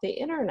a healthy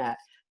internet.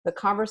 The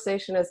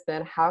conversation has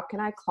been, how can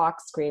I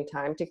clock screen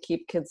time to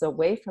keep kids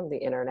away from the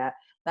internet?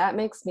 That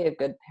makes me a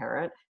good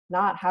parent.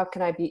 Not how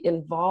can I be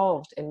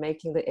involved in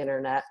making the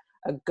internet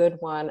a good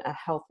one, a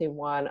healthy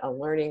one, a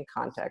learning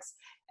context.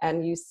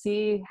 And you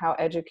see how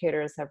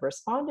educators have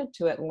responded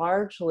to it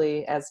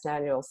largely, as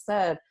Daniel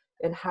said,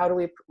 in how do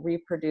we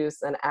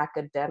reproduce an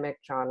academic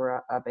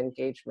genre of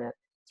engagement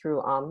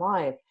through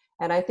online.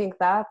 And I think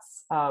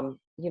that's,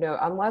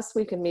 unless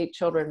we can meet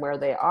children where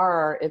they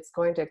are, it's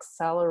going to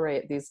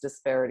accelerate these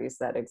disparities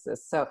that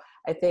exist. So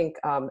I think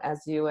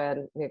as you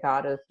and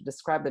Nigata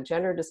described the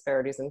gender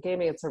disparities in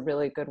gaming, it's a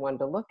really good one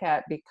to look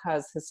at,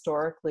 because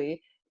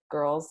historically,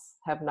 girls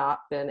have not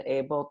been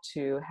able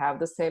to have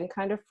the same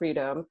kind of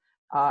freedom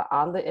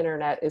on the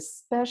internet,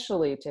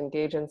 especially to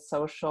engage in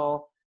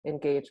social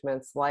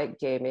engagements like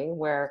gaming,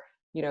 where,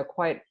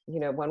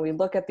 when we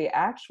look at the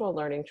actual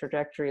learning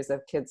trajectories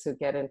of kids who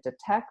get into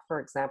tech,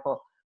 for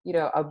example,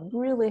 a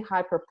really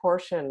high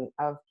proportion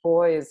of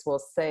boys will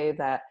say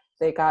that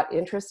they got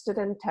interested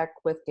in tech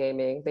with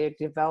gaming. They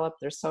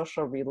developed their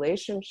social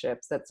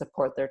relationships that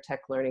support their tech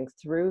learning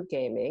through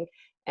gaming.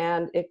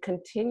 And it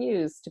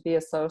continues to be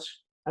a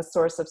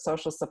source of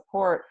social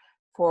support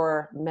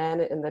for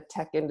men in the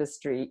tech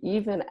industry,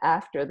 even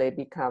after they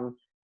become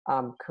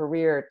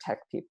career tech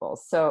people.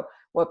 So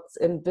what's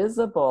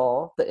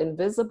invisible, the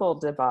invisible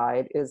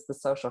divide, is the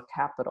social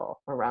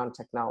capital around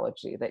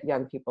technology that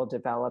young people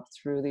develop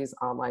through these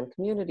online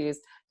communities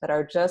that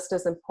are just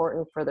as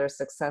important for their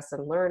success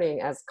in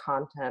learning as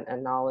content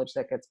and knowledge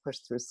that gets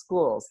pushed through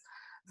schools.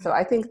 So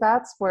I think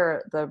that's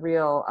where the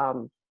real,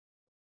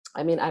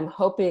 I'm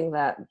hoping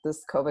that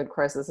this COVID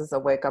crisis is a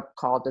wake-up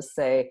call to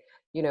say,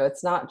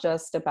 it's not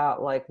just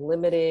about like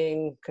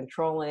limiting,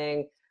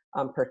 controlling,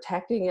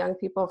 protecting young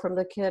people from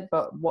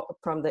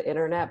from the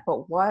internet,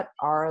 but what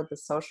are the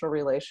social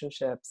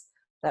relationships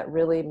that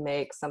really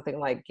make something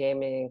like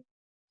gaming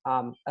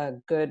a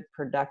good,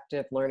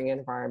 productive learning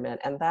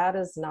environment? And that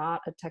is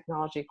not a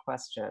technology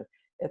question.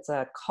 It's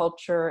a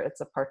culture,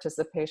 it's a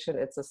participation,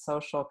 it's a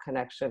social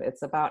connection.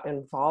 It's about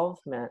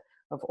involvement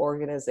of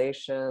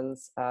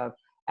organizations, of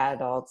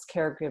adults,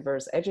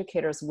 caregivers,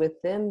 educators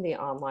within the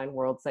online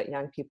worlds that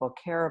young people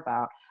care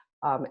about.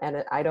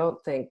 I don't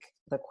think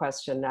the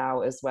question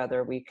now is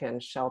whether we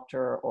can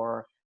shelter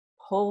or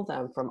pull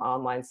them from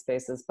online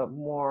spaces, but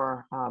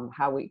more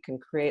how we can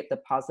create the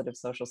positive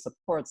social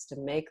supports to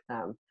make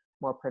them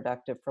more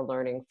productive for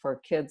learning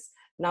for kids,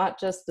 not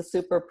just the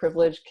super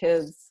privileged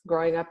kids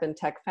growing up in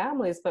tech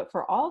families, but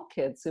for all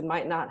kids who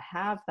might not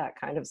have that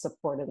kind of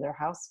support in their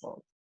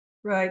household.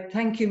 Right,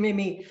 thank you,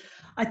 Mimi.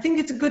 I think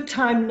it's a good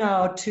time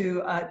now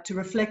to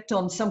reflect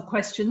on some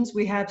questions.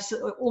 We have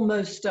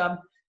almost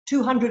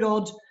 200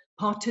 odd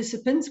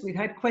participants. We've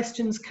had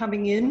questions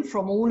coming in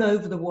from all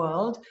over the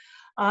world.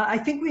 I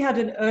think we had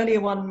an earlier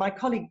one. My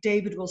colleague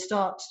David will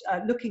start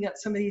looking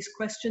at some of these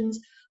questions.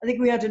 I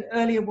think we had an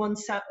earlier one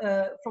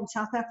from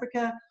South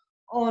Africa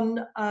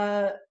on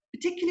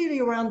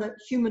particularly around the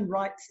human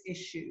rights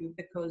issue,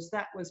 because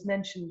that was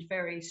mentioned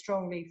very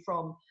strongly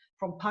from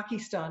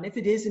Pakistan. If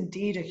it is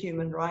indeed a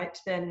human right,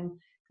 then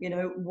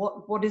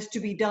what is to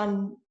be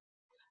done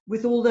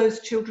with all those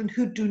children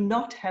who do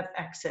not have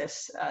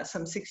access,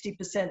 some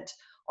 60%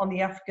 on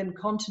the African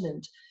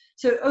continent.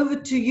 So over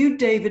to you,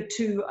 David,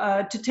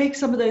 to take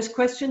some of those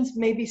questions.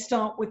 Maybe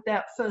start with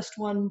that first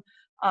one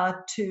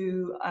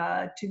to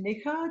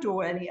Nikhad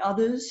or any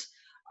others.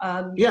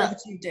 Yeah. Over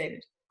to you,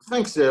 David.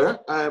 Thanks, Sarah.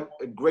 A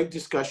great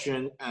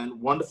discussion and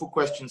wonderful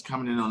questions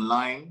coming in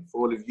online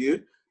for all of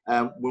you.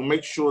 We'll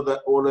make sure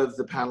that all of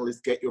the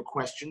panelists get your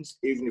questions,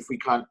 even if we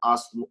can't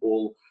ask them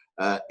all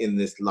in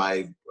this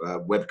live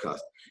webcast.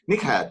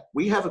 Nikhad,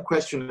 we have a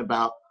question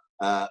about,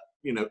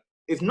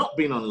 is not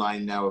being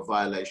online now a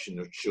violation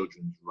of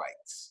children's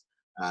rights?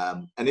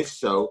 And if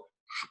so,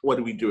 what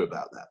do we do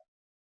about that?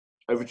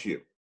 Over to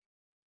you.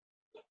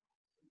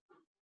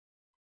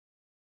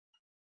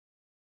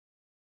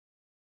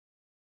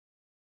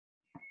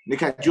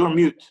 Nikhad, you're on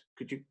mute.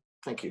 Could you?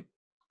 Thank you.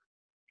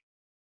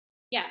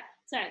 Yeah,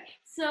 sorry.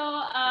 So,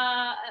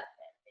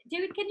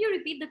 David, can you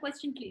repeat the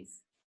question,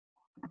 please?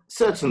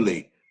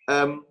 Certainly.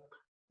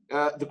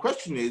 The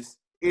question is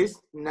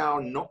now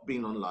not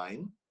being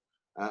online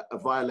a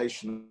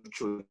violation of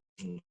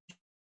children's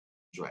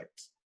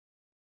rights?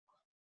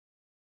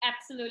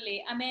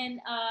 Absolutely. I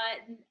mean,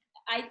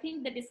 I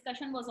think the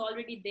discussion was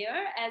already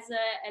there as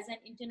an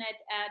internet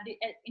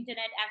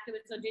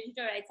activist or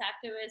digital rights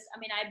activist. I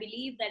mean, I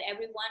believe that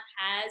everyone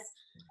has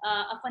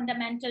a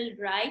fundamental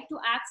right to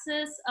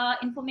access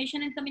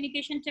information and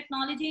communication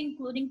technology,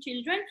 including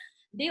children.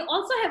 They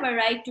also have a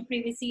right to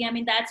privacy. I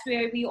mean, that's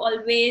where we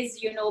always,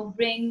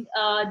 bring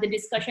the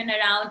discussion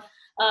around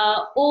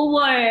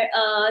over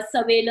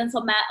surveillance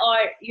or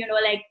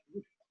like,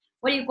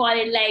 what do you call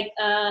it, like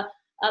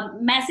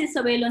massive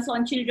surveillance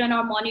on children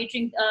or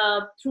monitoring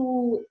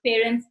through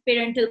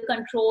parental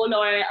control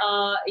or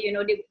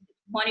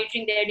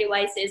monitoring their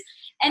devices.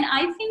 And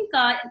I think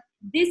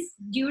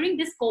during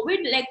this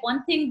COVID, like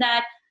one thing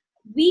that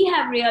we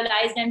have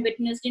realized and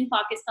witnessed in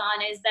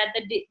Pakistan is that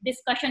the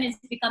discussion is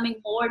becoming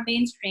more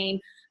mainstream.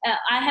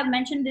 I have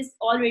mentioned this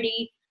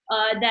already,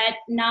 that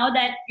now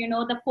that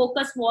the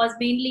focus was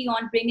mainly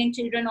on bringing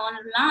children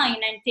online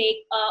and take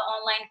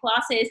online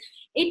classes,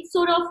 it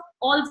sort of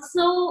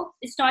also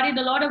started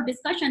a lot of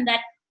discussion that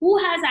who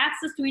has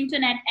access to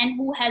internet and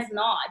who has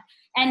not,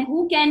 and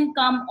who can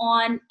come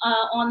on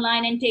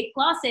online and take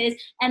classes,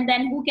 and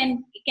then who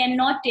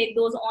cannot take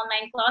those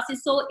online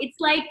classes. So it's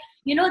like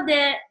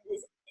the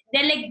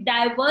like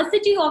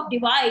diversity of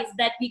device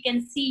that we can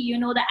see,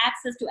 the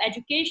access to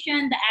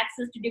education, the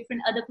access to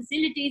different other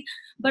facilities,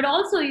 but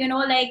also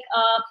like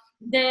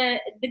the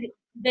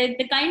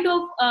kind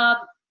of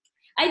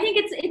I think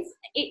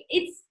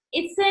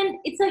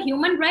it's a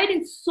human right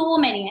in so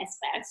many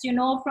aspects,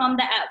 from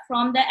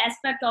the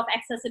aspect of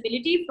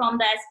accessibility, from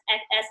the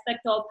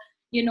aspect of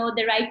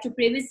the right to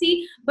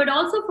privacy, but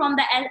also from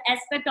the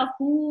aspect of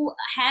who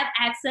have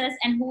access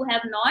and who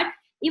have not.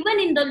 Even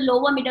in the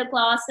lower middle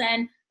class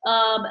and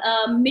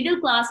middle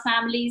class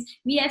families,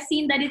 we have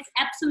seen that it's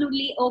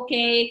absolutely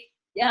okay.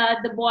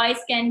 The boys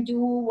can do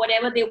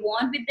whatever they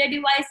want with their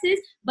devices,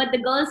 but the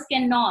girls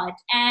cannot.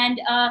 And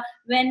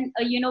when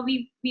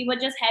we were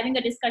just having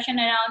a discussion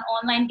around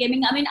online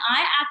gaming, I mean,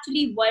 I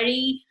actually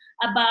worry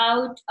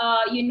about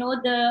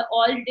the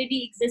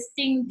already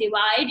existing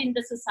divide in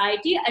the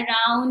society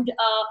around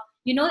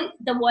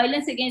the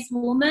violence against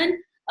women,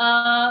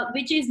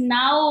 which is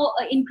now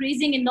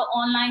increasing in the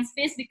online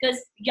space, because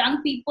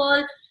young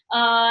people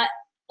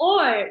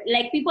or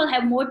like people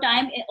have more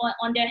time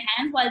on their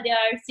hands while they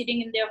are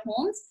sitting in their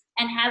homes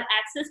and have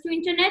access to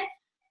internet.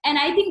 And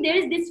I think there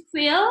is this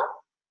fear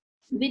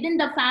within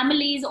the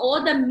families,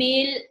 or the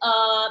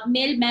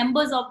male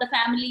members of the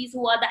families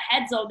who are the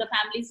heads of the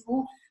families,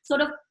 who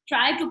sort of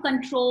try to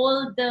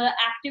control the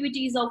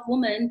activities of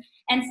women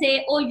and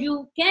say, oh,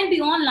 you can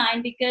be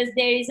online because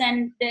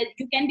that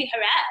you can be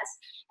harassed.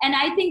 And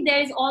I think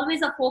there is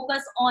always a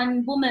focus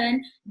on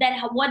women,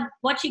 that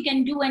what she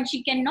can do and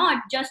she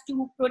cannot, just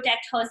to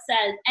protect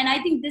herself. And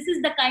I think this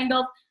is the kind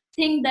of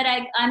thing that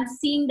I'm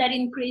seeing that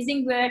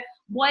increasing, where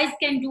boys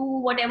can do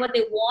whatever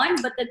they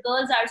want, but the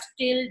girls are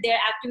still, their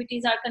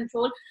activities are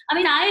controlled. I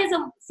mean, I as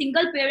a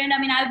single parent, I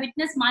mean, I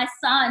witnessed my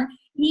son,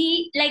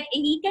 he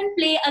can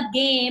play a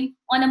game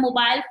on a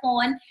mobile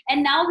phone,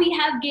 and now we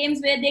have games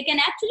where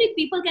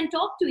people can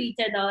talk to each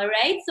other,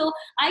 right? So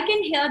I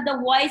can hear the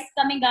voice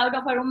coming out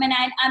of a room, and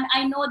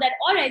I know that,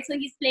 all right, so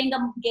he's playing a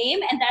game,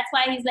 and that's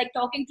why he's like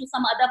talking to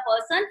some other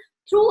person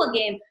through a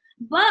game.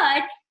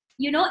 But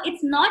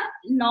it's not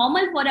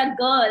normal for a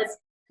girl.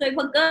 So if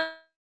a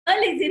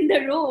girl is in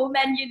the room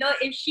and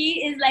if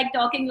she is like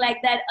talking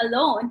like that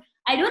alone,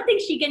 I don't think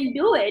she can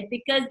do it,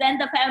 because then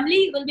the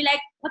family will be like,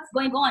 what's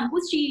going on,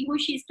 who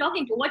she's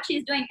talking to, what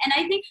she's doing. And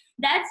I think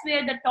that's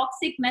where the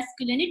toxic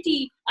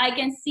masculinity, I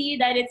can see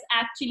that it's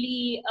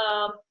actually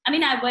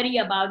I worry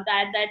about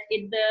that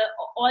the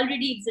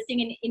already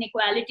existing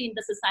inequality in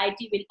the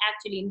society will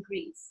actually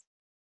increase.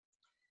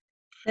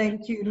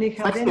 Thank you,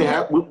 Nika. Thanks, Any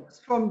Neha. others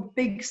from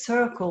Big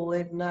Circle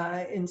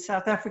in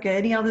South Africa?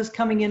 Any others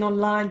coming in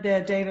online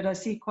there, David? I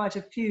see quite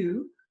a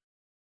few.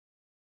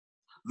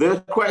 There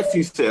are quite a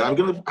few, Sarah. I'm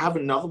going to have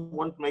another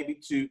one maybe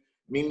to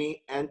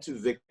Mimi and to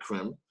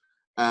Vikram.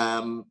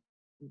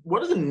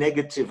 What are the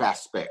negative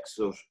aspects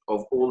of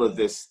all of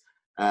this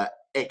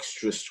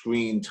extra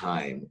screen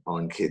time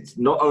on kids,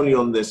 not only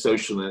on their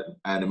social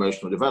and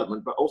emotional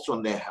development, but also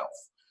on their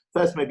health?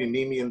 First, maybe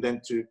Mimi, and then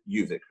to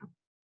you, Vikram.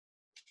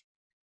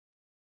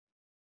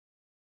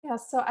 Yeah,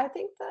 so I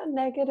think the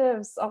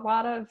negatives, a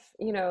lot of,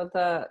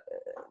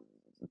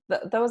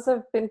 those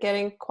have been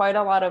getting quite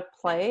a lot of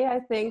play, I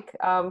think,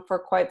 for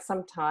quite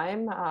some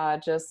time. I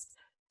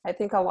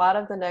think a lot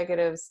of the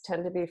negatives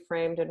tend to be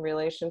framed in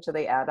relation to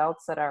the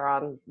adults that are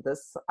on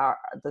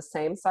the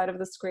same side of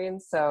the screen.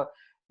 So,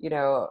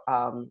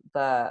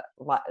 the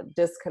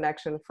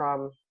disconnection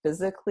from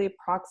physically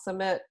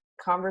proximate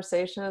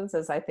conversations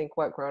is, I think,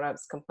 what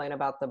grown-ups complain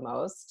about the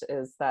most,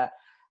 is that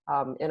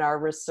in our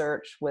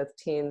research with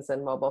teens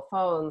and mobile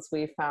phones,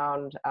 we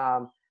found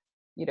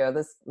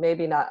this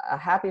maybe not a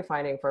happy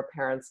finding for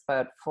parents,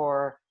 but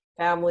for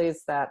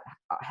families that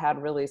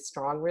had really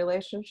strong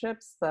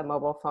relationships, the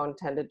mobile phone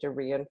tended to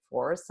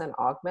reinforce and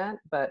augment.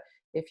 But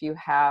if you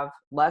have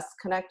less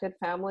connected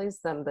families,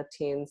 then the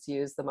teens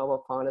use the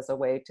mobile phone as a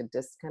way to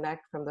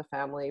disconnect from the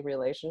family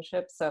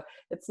relationship. So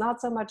it's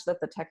not so much that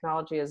the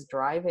technology is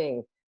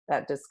driving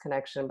that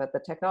disconnection, but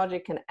the technology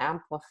can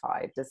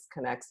amplify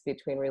disconnects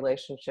between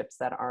relationships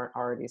that aren't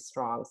already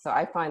strong. So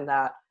I find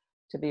that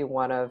to be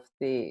one of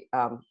the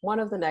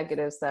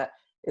negatives that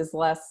is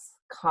less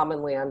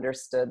commonly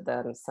understood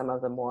than some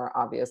of the more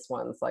obvious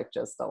ones, like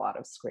just a lot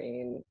of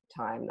screen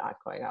time, not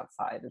going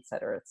outside, et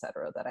cetera,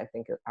 that I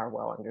think are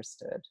well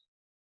understood.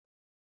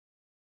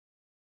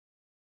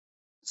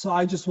 So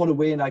I just want to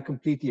weigh in. I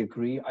completely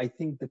agree. I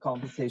think the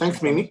conversation.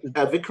 Thanks, Mimi.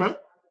 Vikram?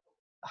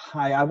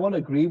 Hi, I want to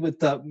agree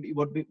with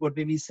what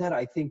Mimi said.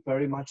 I think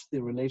very much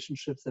the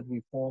relationships that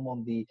we form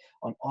on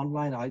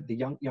online, the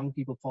young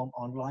people form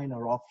online,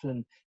 are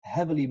often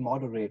heavily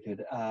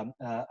moderated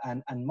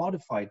and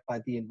modified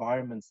by the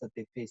environments that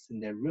they face in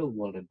their real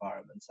world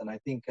environments. And I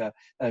think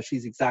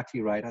she's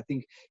exactly right. I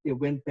think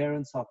when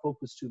parents are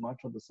focused too much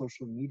on the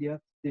social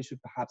media, they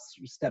should perhaps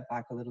step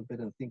back a little bit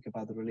and think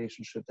about the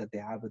relationship that they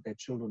have with their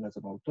children as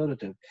an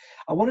alternative.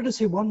 I wanted to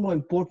say one more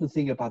important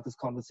thing about this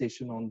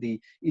conversation on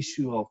the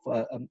issue of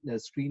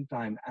screen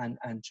time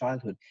and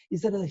childhood,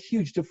 is that there are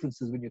huge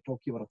differences when you're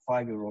talking about a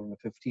 5-year-old and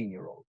a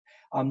 15-year-old.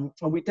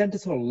 We tend to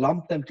sort of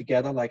lump them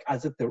together like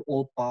as if they're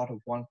all part of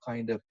one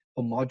kind of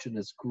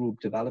homogeneous group,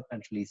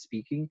 developmentally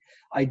speaking.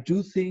 I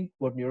do think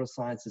what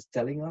neuroscience is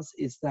telling us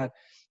is that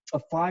a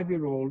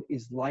 5-year-old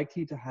is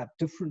likely to have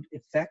different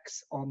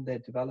effects on their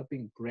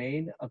developing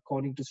brain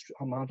according to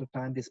the amount of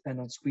time they spend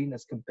on screen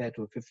as compared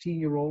to a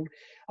 15-year-old.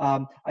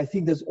 I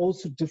think there's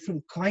also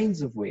different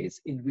kinds of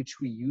ways in which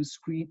we use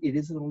screen. It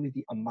isn't only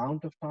the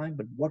amount of time,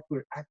 but what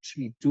we're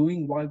actually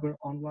doing while we're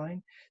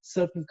online.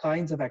 Certain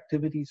kinds of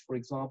activities, for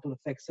example,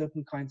 affect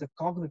certain kinds of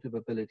cognitive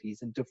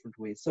abilities in different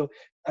ways. So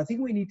I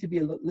think we need to be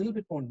a little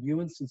bit more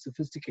nuanced and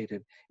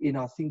sophisticated in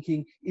our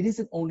thinking. It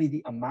isn't only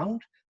the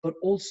amount, but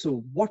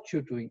also what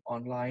you're doing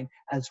online,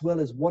 as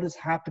well as what is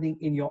happening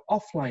in your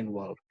offline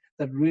world,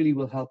 that really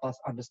will help us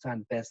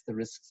understand best the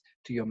risks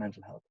to your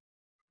mental health.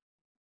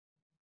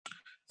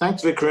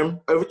 Thanks,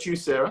 Vikram. Over to you,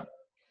 Sarah.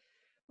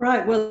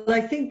 Right, well, I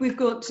think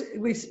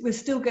we're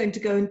still going to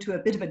go into a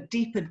bit of a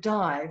deeper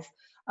dive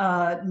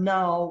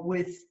now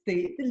with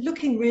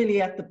looking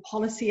really at the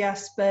policy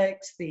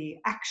aspects, the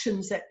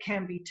actions that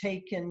can be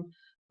taken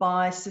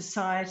by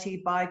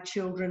society, by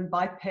children,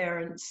 by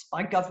parents,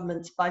 by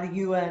governments, by the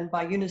UN,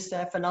 by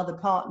UNICEF and other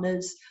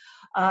partners.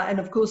 And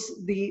of course,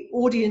 the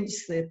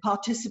audience, the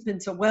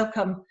participants are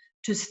welcome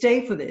to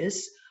stay for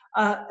this.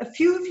 A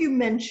few of you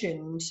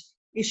mentioned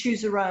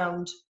issues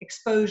around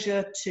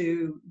exposure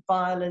to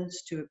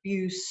violence, to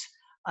abuse,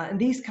 and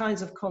these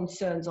kinds of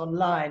concerns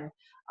online.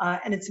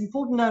 And it's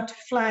important now to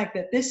flag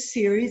that this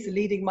series, the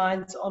Leading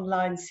Minds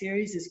Online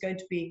series, is going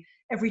to be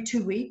every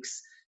 2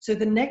 weeks. So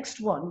the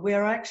next one,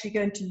 we're actually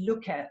going to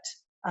look at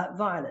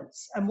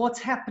violence and what's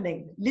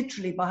happening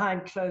literally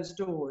behind closed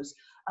doors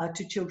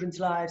to children's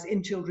lives,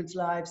 in children's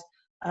lives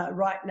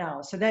right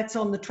now. So that's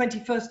on the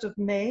 21st of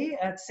May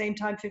at the same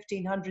time,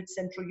 1500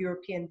 Central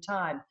European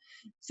Time.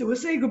 So we'll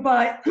say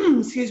goodbye,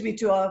 excuse me,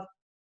 to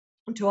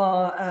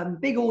our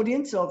big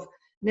audience of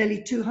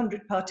nearly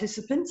 200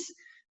 participants,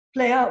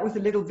 play out with a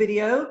little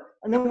video,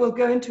 and then we'll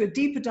go into a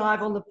deeper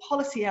dive on the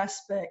policy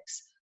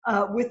aspects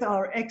with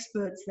our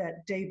experts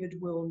that David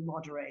will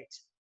moderate.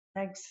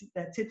 Thanks.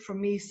 That's it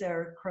from me,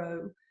 Sarah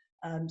Crowe,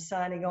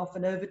 signing off,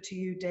 and over to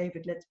you,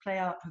 David. Let's play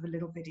out with a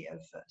little video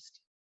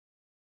first.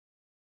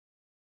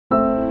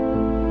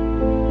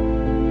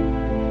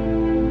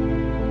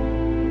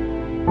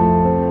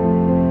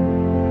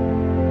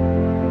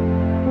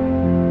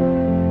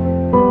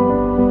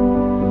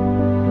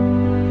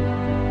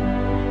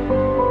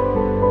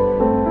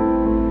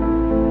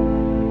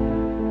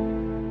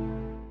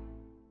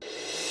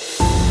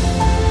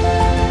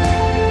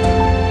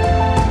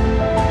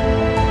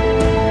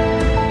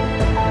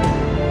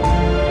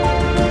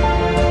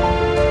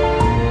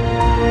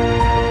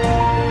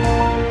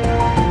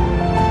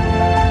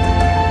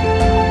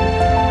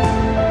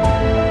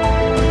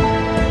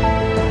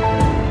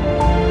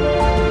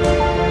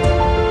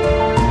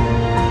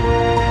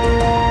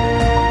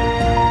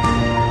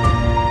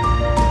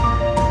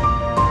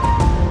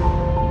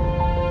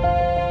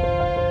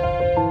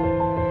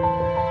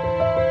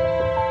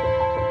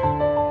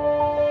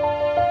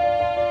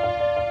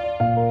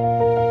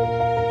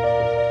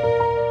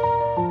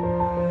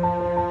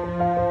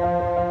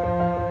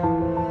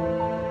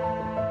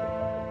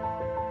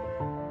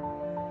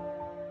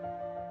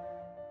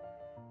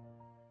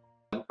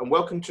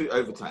 Welcome to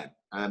Overtime.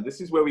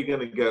 This is where we're going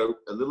to go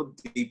a little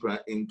deeper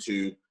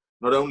into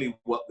not only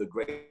what the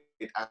great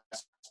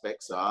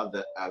aspects are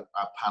that our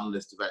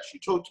panelists have actually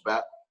talked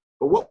about,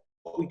 but what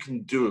we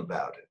can do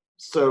about it.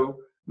 So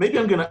maybe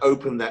I'm going to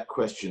open that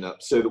question up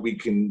so that we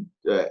can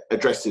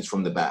address this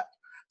from the back,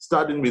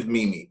 starting with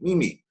Mimi.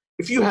 Mimi,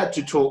 if you had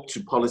to talk to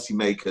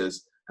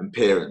policymakers and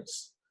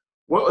parents,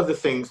 what are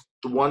the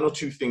one or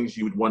two things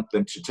you would want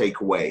them to take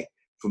away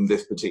from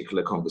this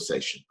particular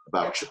conversation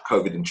about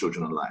COVID and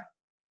children online?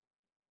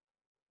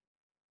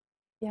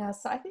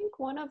 Yes, I think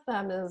one of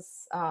them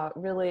is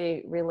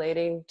really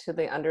relating to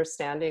the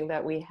understanding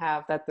that we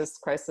have that this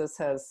crisis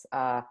has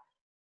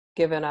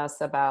given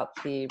us about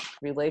the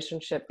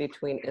relationship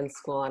between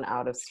in-school and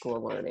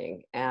out-of-school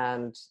learning,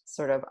 and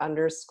sort of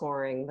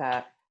underscoring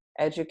that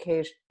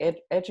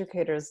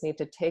educators need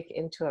to take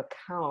into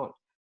account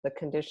the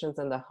conditions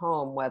in the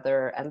home,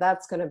 and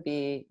that's going to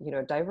be,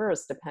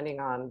 diverse depending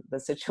on the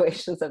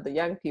situations of the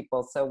young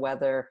people. So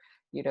whether,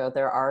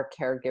 there are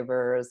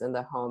caregivers in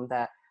the home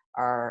that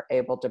are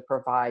able to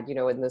provide,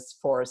 in this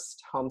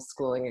forced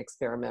homeschooling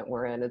experiment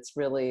we're in, it's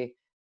really,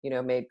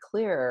 made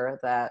clear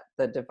that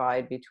the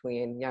divide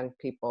between young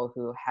people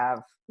who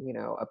have,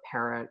 a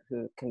parent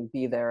who can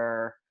be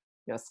there,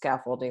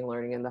 scaffolding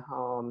learning in the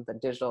home, the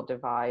digital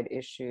divide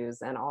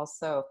issues, and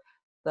also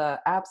the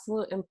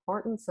absolute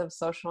importance of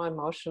social,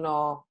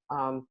 emotional,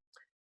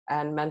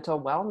 and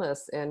mental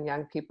wellness in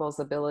young people's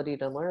ability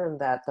to learn,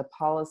 that the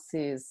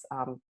policies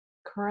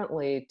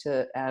currently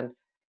in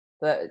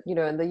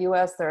the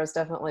US, there has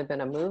definitely been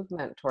a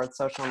movement towards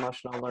social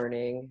emotional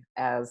learning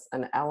as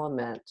an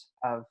element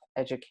of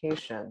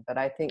education. But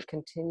I think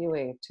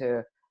continuing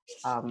to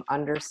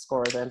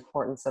underscore the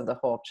importance of the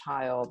whole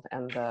child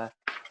and the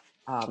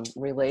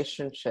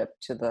relationship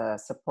to the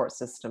support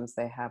systems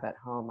they have at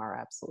home are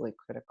absolutely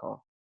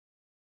critical.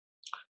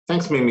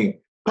 Thanks, Mimi.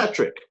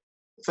 Patrick,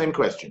 same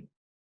question.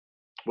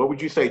 What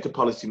would you say to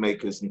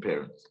policymakers and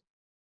parents?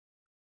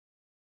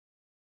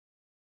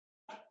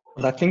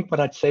 Well, I think what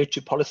I'd say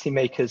to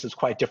policymakers is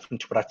quite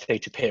different to what I'd say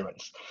to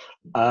parents.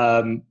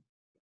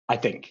 I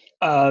think.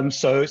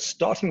 So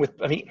starting with,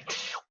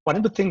 one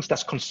of the things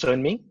that's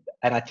concerned me,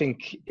 and I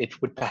think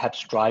it would perhaps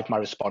drive my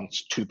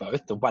response to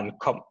both, the one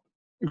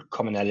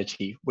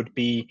commonality would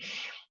be,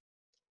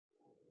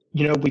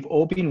 we've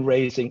all been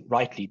raising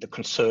rightly the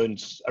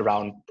concerns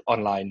around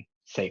online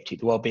safety,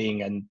 the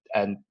well-being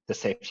and the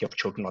safety of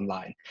children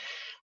online.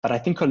 But I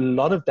think a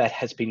lot of that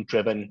has been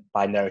driven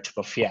by narrative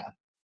of fear.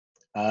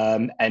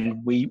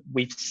 And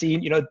we've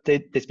seen,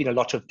 there's been a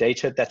lot of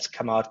data that's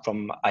come out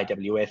from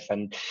IWF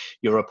and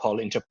Europol,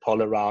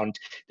 Interpol around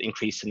the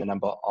increase in the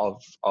number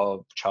of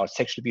child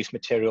sexual abuse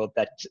material,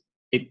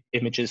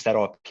 images that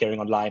are appearing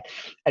online,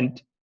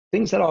 and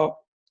things that are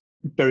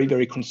very,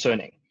 very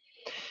concerning.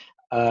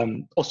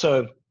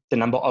 Also, the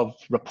number of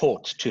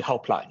reports to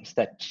helplines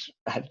that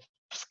have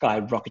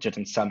skyrocketed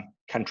in some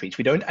countries.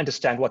 We don't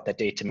understand what that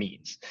data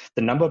means.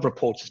 The number of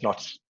reports is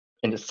not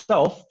in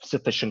itself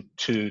sufficient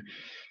to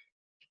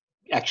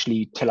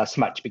actually tell us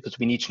much, because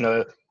we need to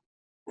know,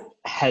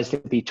 has there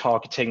been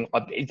targeting?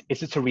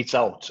 Is it a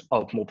result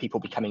of more people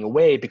becoming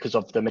aware because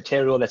of the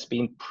material that's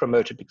being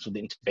promoted, because of the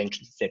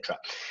interventions, etc.?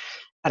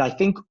 And I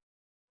think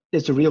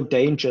there's a real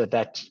danger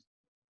that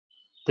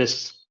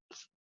this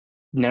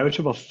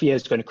narrative of fear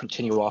is going to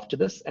continue after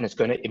this, and it's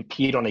going to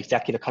impede on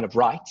exactly the kind of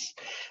rights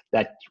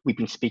that we've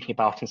been speaking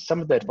about, and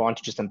some of the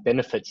advantages and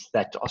benefits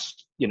that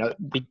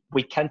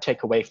we can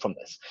take away from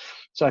this.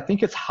 So I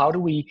think it's how do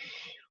we,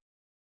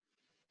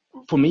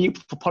 for me,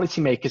 for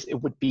policymakers, it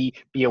would be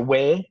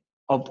aware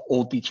of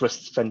all these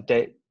risks and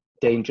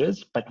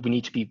dangers, but we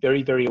need to be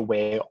very, very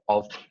aware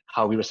of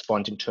how we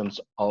respond in terms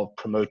of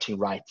promoting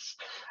rights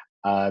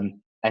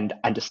and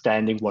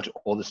understanding what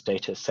all this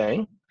data is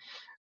saying.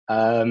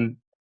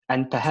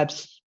 And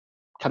perhaps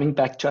coming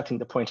back to, I think,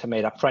 the point I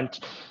made up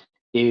front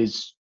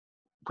is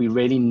we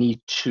really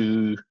need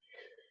to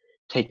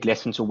take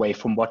lessons away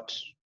from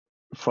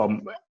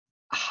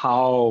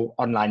how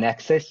online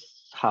access,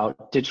 how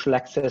digital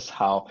access,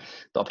 how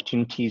the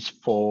opportunities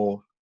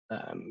for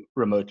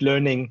remote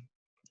learning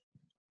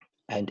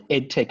and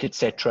EdTech,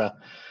 etc.,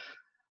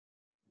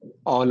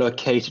 are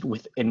located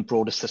within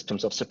broader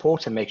systems of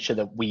support, and make sure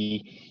that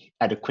we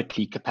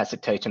adequately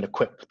capacitate and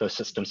equip those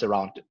systems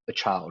around the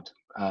child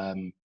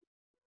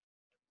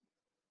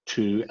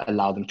to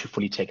allow them to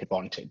fully take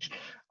advantage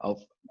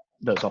of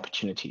those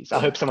opportunities. I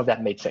hope some of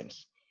that made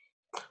sense.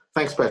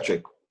 Thanks,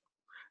 Patrick.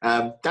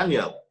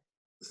 Danielle,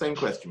 same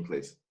question,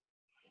 please.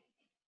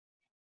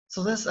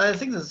 So I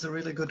think this is a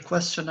really good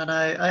question, and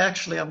I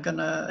actually am going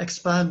to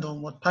expand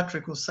on what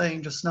Patrick was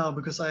saying just now,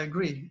 because I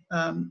agree.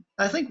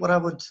 I think what I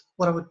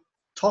would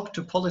talk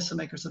to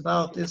policymakers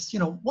about is,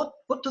 what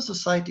does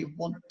society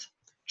want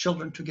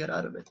children to get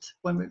out of it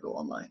when we go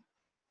online?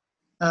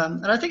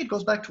 And I think it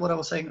goes back to what I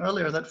was saying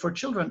earlier, that for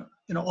children,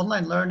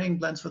 online learning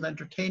blends with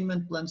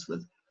entertainment, blends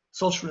with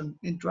social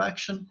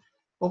interaction,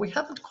 but we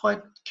haven't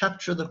quite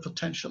captured the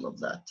potential of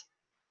that.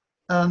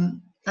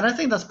 And I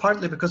think that's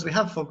partly because we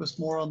have focused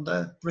more on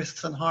the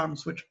risks and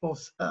harms, which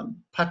both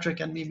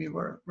Patrick and Mimi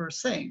were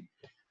saying,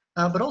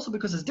 but also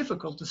because it's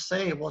difficult to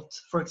say what,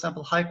 for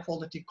example, high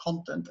quality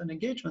content and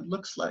engagement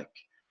looks like,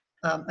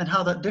 and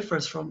how that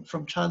differs from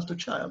child to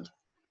child.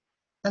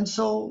 And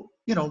so,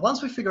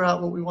 once we figure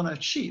out what we want to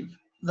achieve,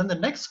 then the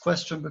next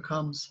question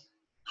becomes,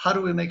 how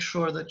do we make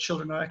sure that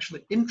children are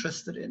actually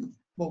interested in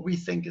what we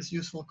think is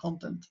useful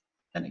content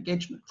and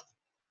engagement?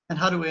 And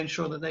how do we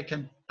ensure that they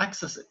can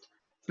access it?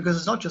 because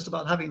it's not just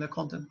about having the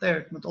content there,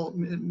 it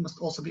must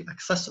also be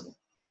accessible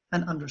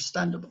and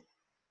understandable.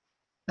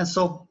 And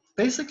so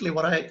basically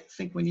what I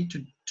think we need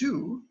to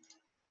do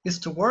is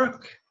to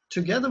work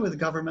together with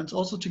governments,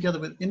 also together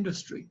with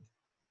industry,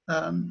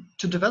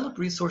 to develop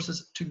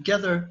resources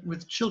together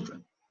with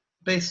children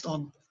based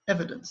on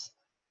evidence,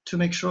 to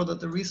make sure that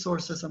the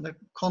resources and the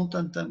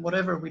content and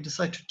whatever we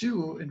decide to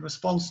do in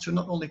response to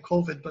not only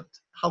COVID, but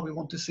how we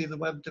want to see the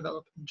web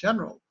develop in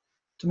general,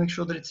 to make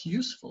sure that it's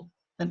useful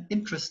and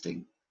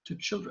interesting to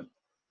children.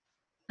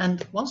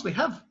 And once we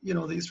have,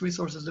 these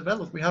resources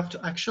developed, we have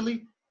to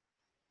actually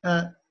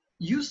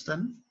use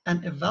them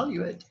and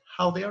evaluate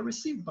how they are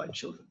received by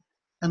children.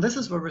 And this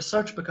is where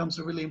research becomes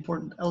a really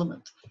important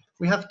element.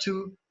 We have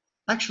to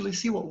actually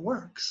see what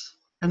works,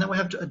 and then we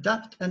have to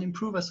adapt and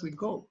improve as we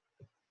go.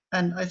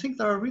 And I think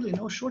there are really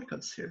no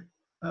shortcuts here.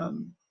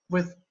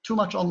 With too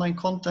much online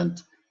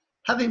content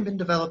having been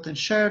developed and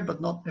shared,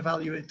 but not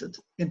evaluated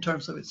in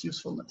terms of its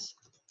usefulness.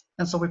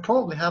 And so we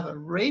probably have a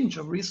range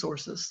of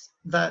resources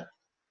that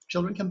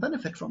children can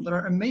benefit from that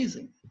are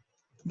amazing.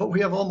 But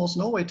we have almost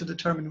no way to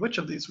determine which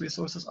of these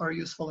resources are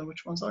useful and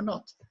which ones are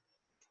not.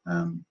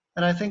 And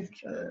I think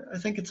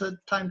it's a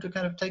time to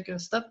kind of take a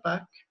step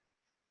back,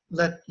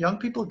 let young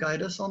people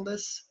guide us on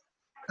this,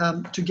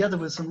 together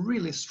with some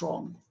really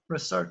strong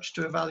research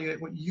to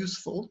evaluate what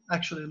useful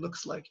actually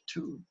looks like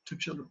to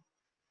children.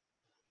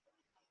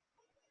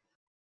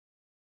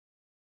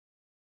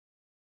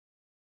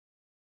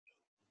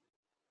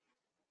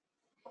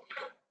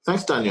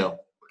 Thanks, Daniel.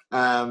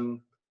 Nihat,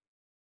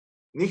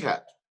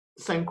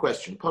 same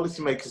question.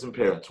 Policymakers and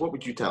parents, what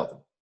would you tell them?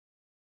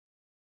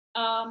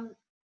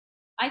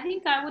 I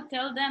think I would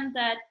tell them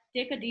that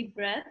take a deep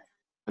breath.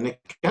 And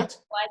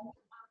Nihat?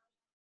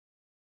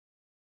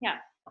 Yeah,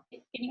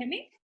 can you hear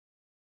me?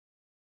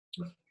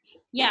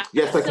 Yeah.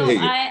 Yes, I can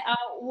hear you.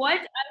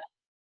 What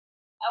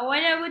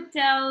I would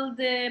tell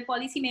the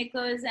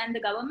policymakers and the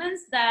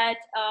governments that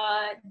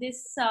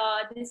this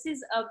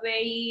is a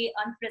very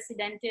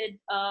unprecedented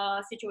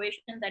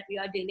situation that we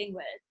are dealing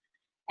with.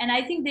 And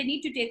I think they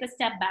need to take a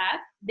step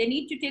back. They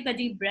need to take a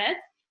deep breath,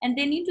 and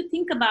they need to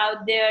think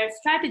about their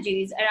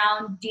strategies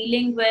around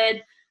dealing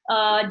with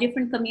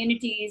different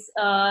communities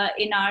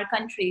in our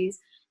countries.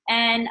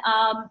 And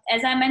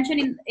as I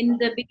mentioned in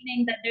the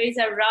beginning, that there is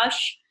a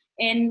rush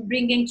in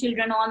bringing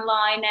children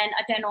online and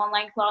attend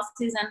online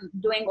classes and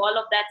doing all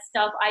of that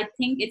stuff. I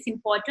think it's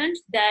important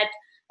that,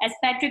 as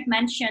Patrick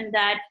mentioned,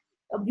 that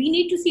we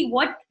need to see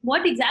what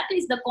exactly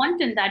is the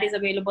content that is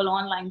available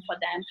online for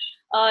them.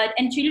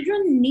 And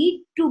children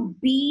need to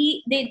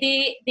be,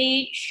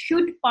 they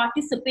should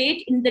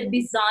participate in the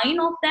design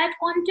of that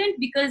content,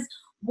 because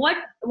what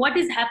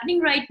is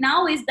happening right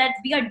now is that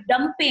we are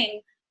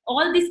dumping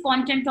all this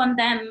content on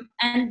them,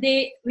 and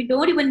we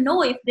don't even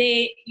know if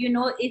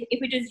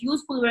if it is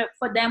useful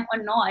for them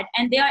or not,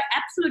 and they are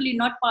absolutely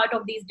not part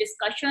of these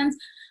discussions.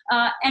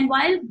 And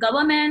while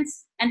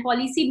governments and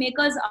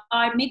policymakers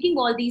are making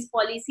all these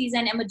policies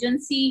and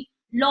emergency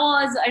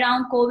laws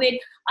around COVID,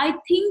 I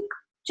think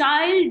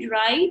children's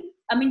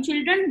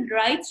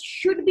rights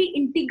should be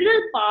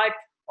integral part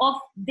of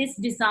this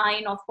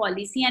design of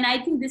policy. And I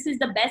think this is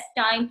the best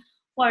time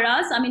for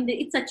us. I mean,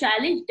 it's a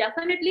challenge,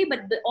 definitely, but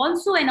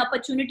also an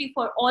opportunity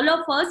for all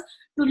of us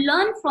to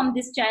learn from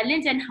this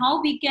challenge, and how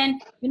we can,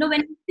 when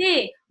we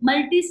say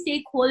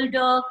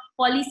multi-stakeholder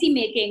policy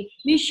making,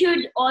 we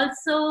should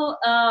also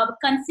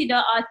consider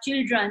our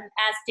children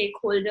as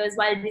stakeholders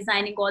while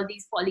designing all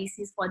these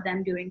policies for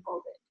them during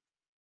COVID.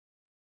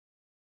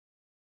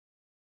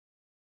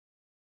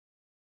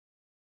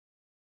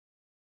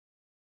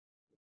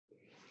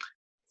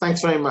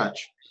 Thanks very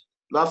much.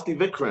 Lastly,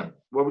 Vikram,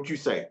 what would you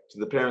say to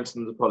the parents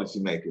and the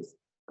policymakers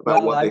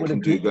about what they can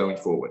do going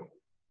forward?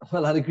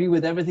 Well, I'd agree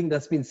with everything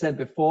that's been said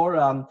before,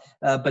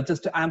 but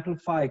just to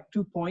amplify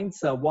 2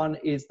 points. One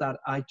is that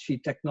actually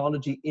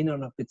technology in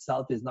and of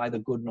itself is neither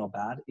good nor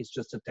bad. It's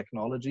just a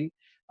technology.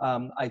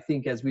 I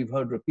think, as we've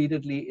heard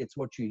repeatedly, it's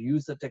what you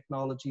use the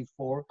technology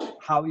for,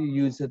 how you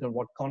use it, and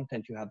what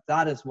content you have.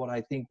 That is what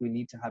I think we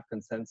need to have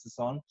consensus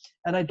on.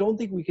 And I don't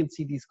think we can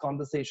see these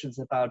conversations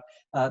about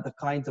the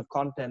kinds of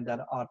content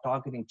that are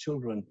targeting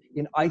children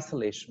in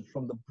isolation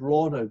from the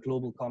broader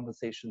global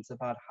conversations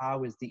about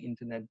how is the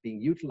internet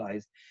being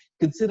utilized.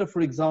 Consider,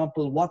 for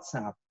example,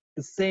 WhatsApp.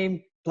 The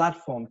same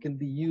platform can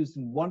be used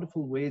in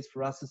wonderful ways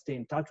for us to stay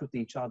in touch with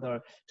each other,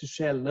 to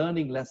share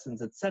learning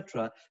lessons,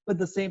 etc. But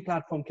the same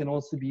platform can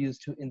also be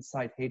used to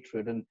incite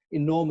hatred and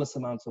enormous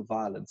amounts of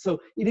violence.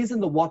 So it isn't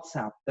the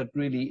WhatsApp that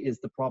really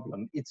is the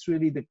problem. It's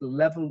really the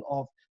level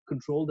of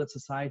control that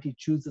society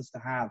chooses to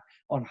have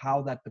on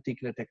how that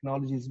particular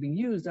technology is being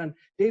used. And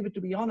David,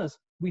 to be honest,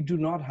 we do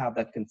not have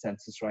that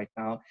consensus right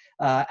now.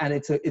 And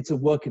it's a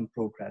work in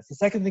progress. The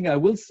second thing I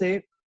will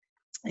say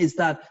is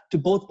that to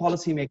both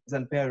policymakers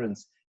and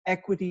parents,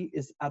 Equity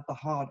is at the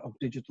heart of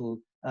digital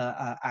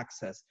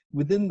access.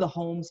 Within the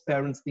homes,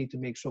 parents need to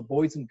make sure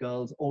boys and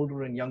girls,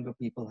 older and younger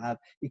people have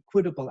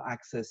equitable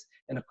access.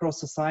 And across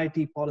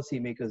society,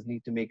 policymakers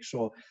need to make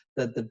sure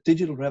that the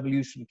digital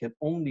revolution can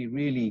only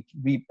really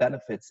reap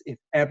benefits if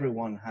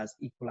everyone has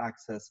equal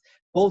access,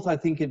 both, I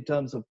think, in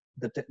terms of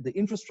the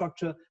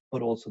infrastructure,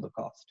 but also the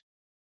cost.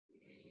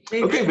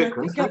 Dave, Okay, can I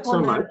Vikram, pick thanks up so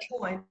on that much.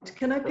 point?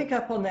 Can I pick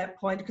up on that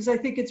point? Because I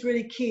think it's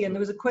really key. And there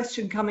was a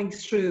question coming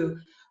through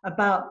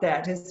about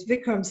that. As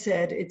Vikram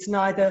said, it's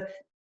neither,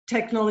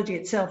 technology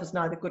itself is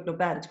neither good nor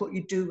bad. It's what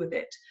you do with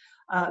it.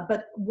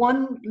 But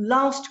one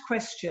last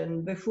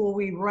question before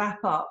we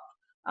wrap up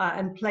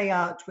and play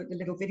out with the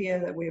little video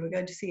that we were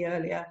going to see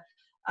earlier.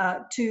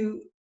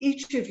 To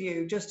each of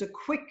you, just a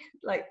quick,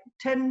 like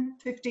 10,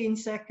 15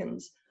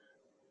 seconds.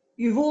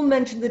 You've all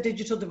mentioned the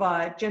digital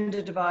divide,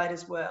 gender divide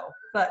as well,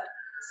 but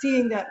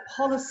seeing that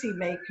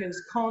policymakers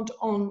can't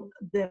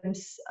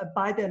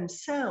by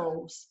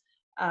themselves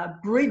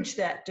bridge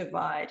that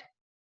divide,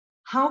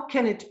 how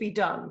can it be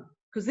done?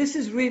 Because this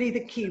is really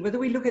the key. Whether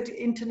we look at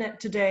the internet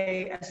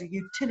today as a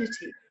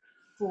utility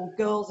for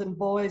girls and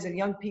boys and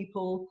young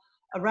people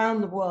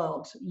around the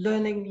world,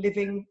 learning,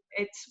 living,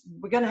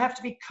 we're going to have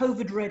to be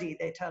COVID ready,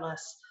 they tell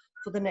us,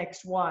 for the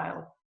next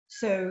while.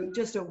 So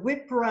just a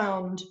whip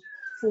round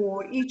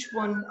for each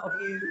one of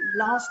you,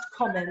 last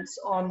comments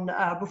on,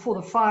 before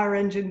the fire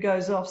engine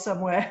goes off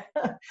somewhere,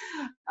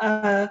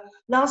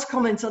 last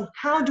comments on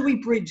how do we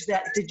bridge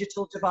that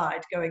digital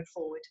divide going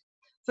forward?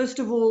 First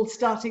of all,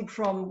 starting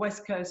from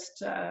West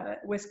Coast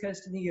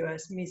in the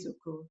US,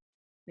 Mizuku,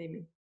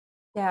 Mimi.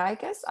 Yeah, I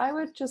guess I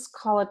would just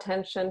call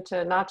attention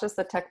to not just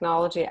the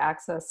technology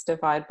access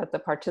divide, but the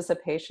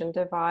participation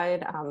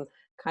divide,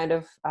 kind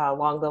of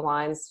along the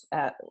lines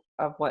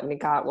of what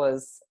Nigat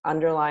was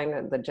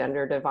underlying, the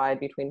gender divide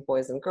between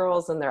boys and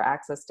girls and their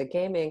access to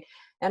gaming.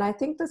 And I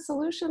think the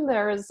solution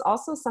there is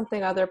also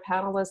something other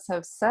panelists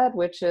have said,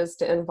 which is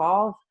to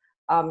involve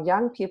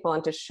young people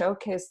and to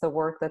showcase the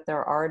work that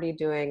they're already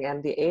doing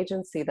and the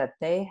agency that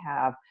they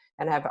have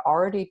and have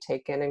already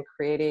taken in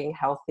creating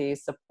healthy,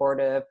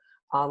 supportive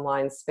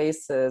online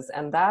spaces.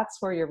 And that's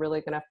where you're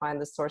really going to find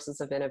the sources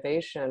of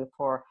innovation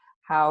for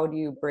how do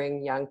you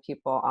bring young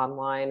people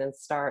online and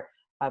start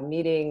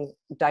meeting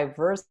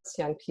diverse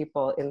young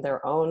people in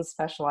their own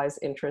specialized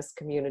interest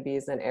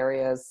communities and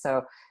areas.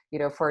 So, you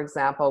know, for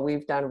example,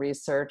 we've done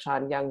research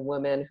on young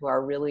women who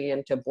are really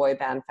into boy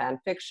band fan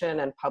fiction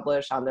and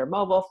publish on their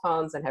mobile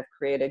phones and have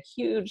created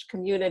huge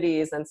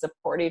communities and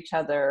support each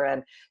other.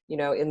 And, you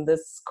know, in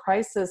this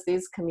crisis,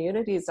 these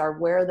communities are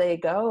where they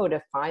go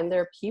to find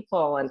their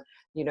people and,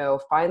 you know,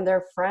 find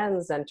their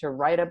friends and to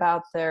write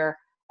about their,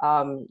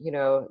 you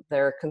know,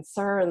 their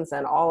concerns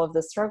and all of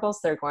the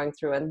struggles they're going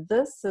through. And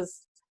this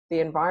is the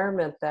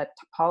environment that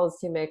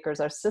policymakers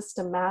are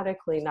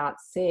systematically not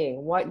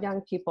seeing. What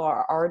young people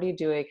are already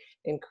doing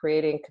in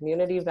creating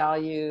community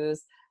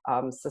values,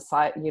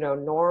 society, you know,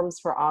 norms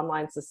for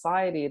online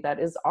society that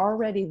is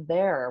already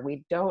there.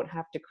 We don't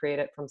have to create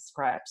it from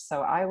scratch.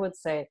 So I would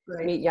say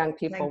meet young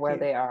people where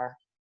they are.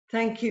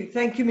 Thank you,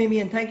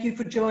 Mimi, and thank you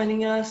for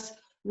joining us.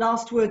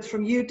 Last words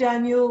from you,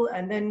 Daniel,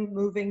 and then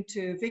moving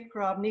to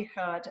Vikram,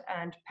 Nihat,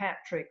 and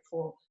Patrick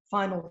for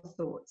final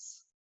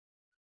thoughts.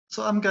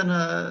 So I'm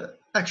gonna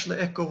actually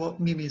echo what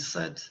Mimi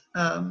said.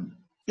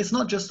 It's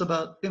not just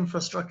about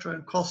infrastructure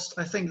and cost.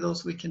 I think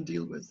those we can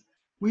deal with.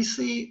 We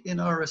see in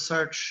our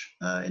research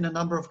in a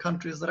number of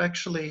countries that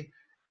actually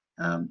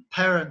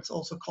parents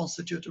also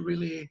constitute a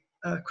really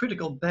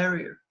critical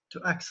barrier to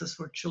access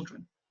for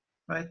children,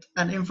 right?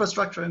 And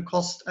infrastructure and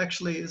cost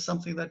actually is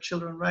something that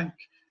children rank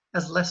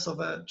as less of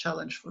a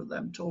challenge for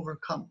them to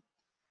overcome.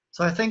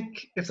 So I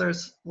think if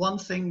there's one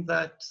thing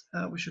that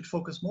we should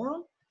focus more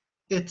on,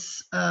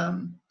 it's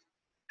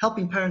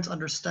helping parents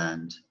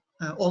understand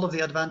all of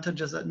the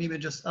advantages that Mimi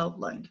just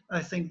outlined.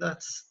 I think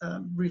that's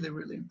really,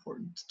 really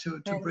important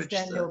to bridge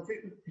Daniel.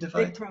 The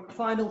divide. Vikram,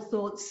 final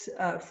thoughts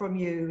from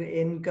you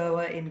in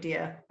Goa,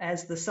 India,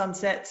 as the sun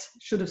sets,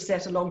 should have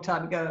set a long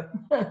time ago.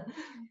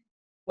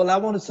 Well, I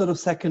want to sort of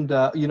second,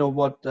 you know,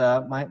 what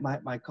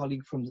my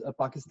colleague from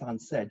Pakistan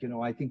said. You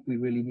know, I think we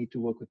really need to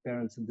work with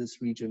parents in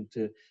this region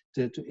to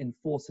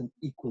enforce an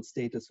equal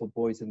status for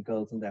boys and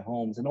girls in their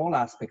homes in all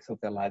aspects of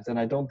their lives. And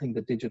I don't think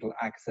that digital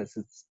access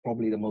is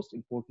probably the most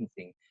important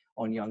thing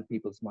on young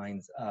people's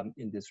minds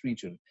in this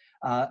region.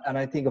 And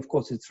I think, of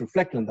course, it's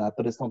reflected in that,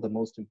 but it's not the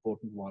most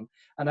important one.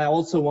 And I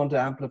also want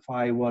to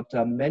amplify what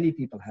many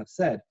people have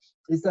said,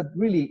 is that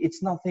really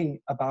it's nothing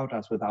about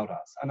us without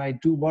us. And I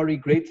do worry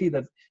greatly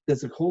that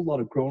there's a whole lot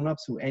of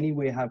grown-ups who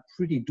anyway have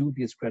pretty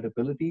dubious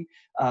credibility,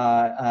 you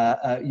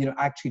know,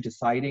 actually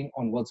deciding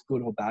on what's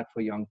good or bad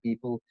for young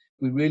people.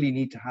 We really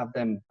need to have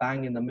them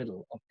bang in the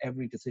middle of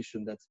every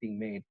decision that's being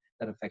made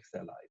that affects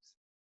their lives.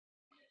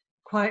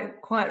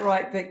 Quite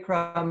right,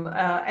 Vikram.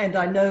 And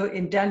I know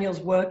in Daniel's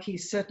work, he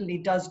certainly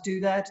does do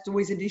that. It's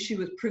always an issue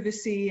with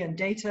privacy and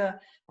data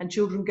and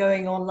children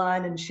going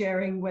online and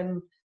sharing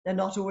when they're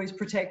not always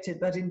protected,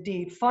 but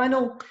indeed.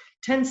 Final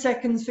 10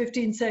 seconds,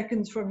 15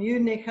 seconds from you,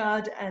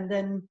 Nihat, and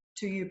then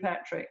to you,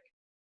 Patrick.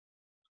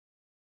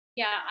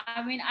 Yeah,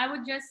 I mean, I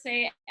would just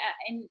say,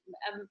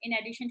 in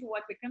addition to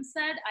what Vikram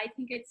said, I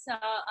think it's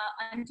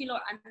until or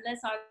unless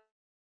our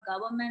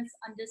governments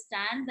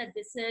understand that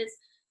this is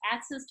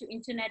access to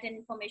internet and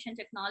information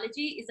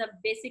technology is a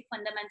basic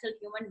fundamental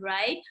human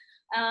right,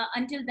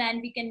 until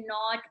then we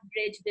cannot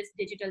bridge this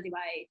digital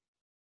divide.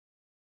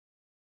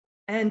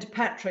 And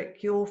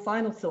Patrick, your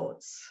final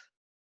thoughts.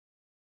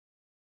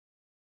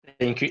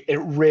 Thank you. It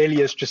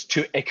really is just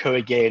to echo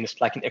again,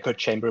 it's like an echo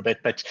chamber a bit,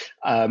 but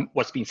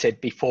what's been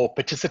said before,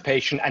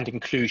 participation and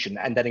inclusion,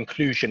 and that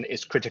inclusion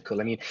is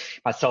critical. I mean,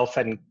 myself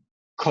and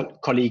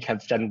colleague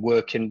have done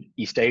work in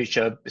East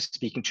Asia,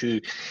 speaking to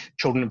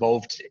children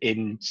involved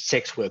in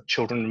sex work,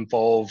 children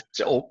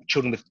involved, or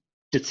children with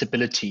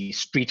disability,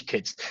 street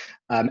kids,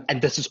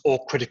 and this is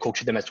all critical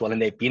to them as well, and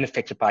they've been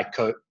affected by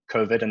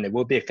COVID, and they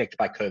will be affected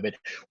by COVID.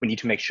 We need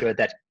to make sure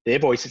that their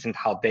voices and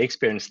how they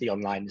experience the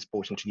online is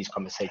brought into these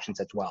conversations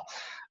as well.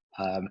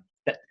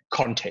 That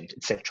content,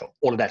 etc.,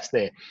 all of that's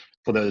there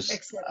for those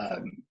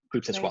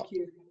groups as well. Thank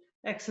you.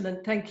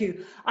 Excellent, thank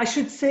you. I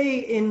should say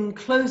in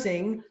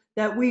closing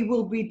that we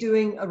will be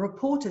doing a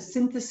report, a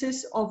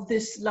synthesis of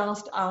this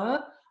last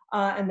hour,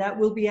 and that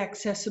will be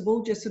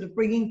accessible, just sort of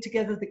bringing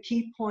together the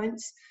key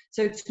points.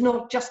 So it's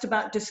not just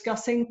about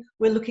discussing,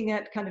 we're looking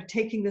at kind of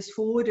taking this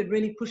forward and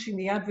really pushing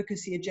the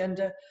advocacy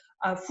agenda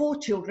for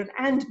children,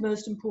 and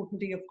most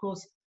importantly, of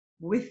course,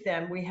 with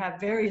them. We have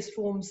various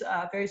forms,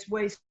 various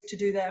ways to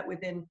do that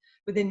within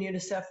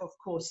UNICEF, of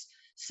course.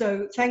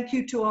 So thank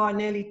you to our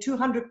nearly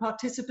 200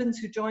 participants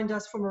who joined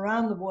us from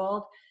around the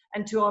world,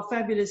 and to our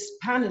fabulous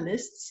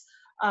panelists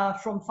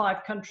from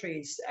 5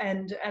 countries,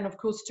 and of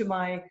course to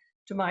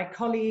my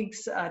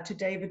colleagues, to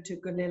David, to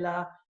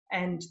Gunilla,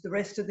 and the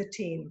rest of the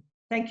team.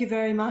 Thank you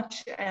very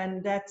much,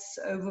 and that's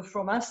over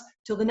from us.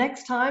 Till the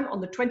next time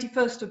on the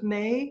 21st of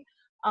May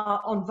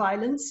on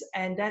violence,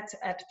 and that's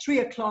at 3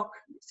 o'clock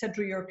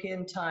Central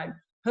European time.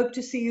 Hope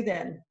to see you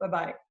then.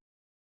 Bye-bye.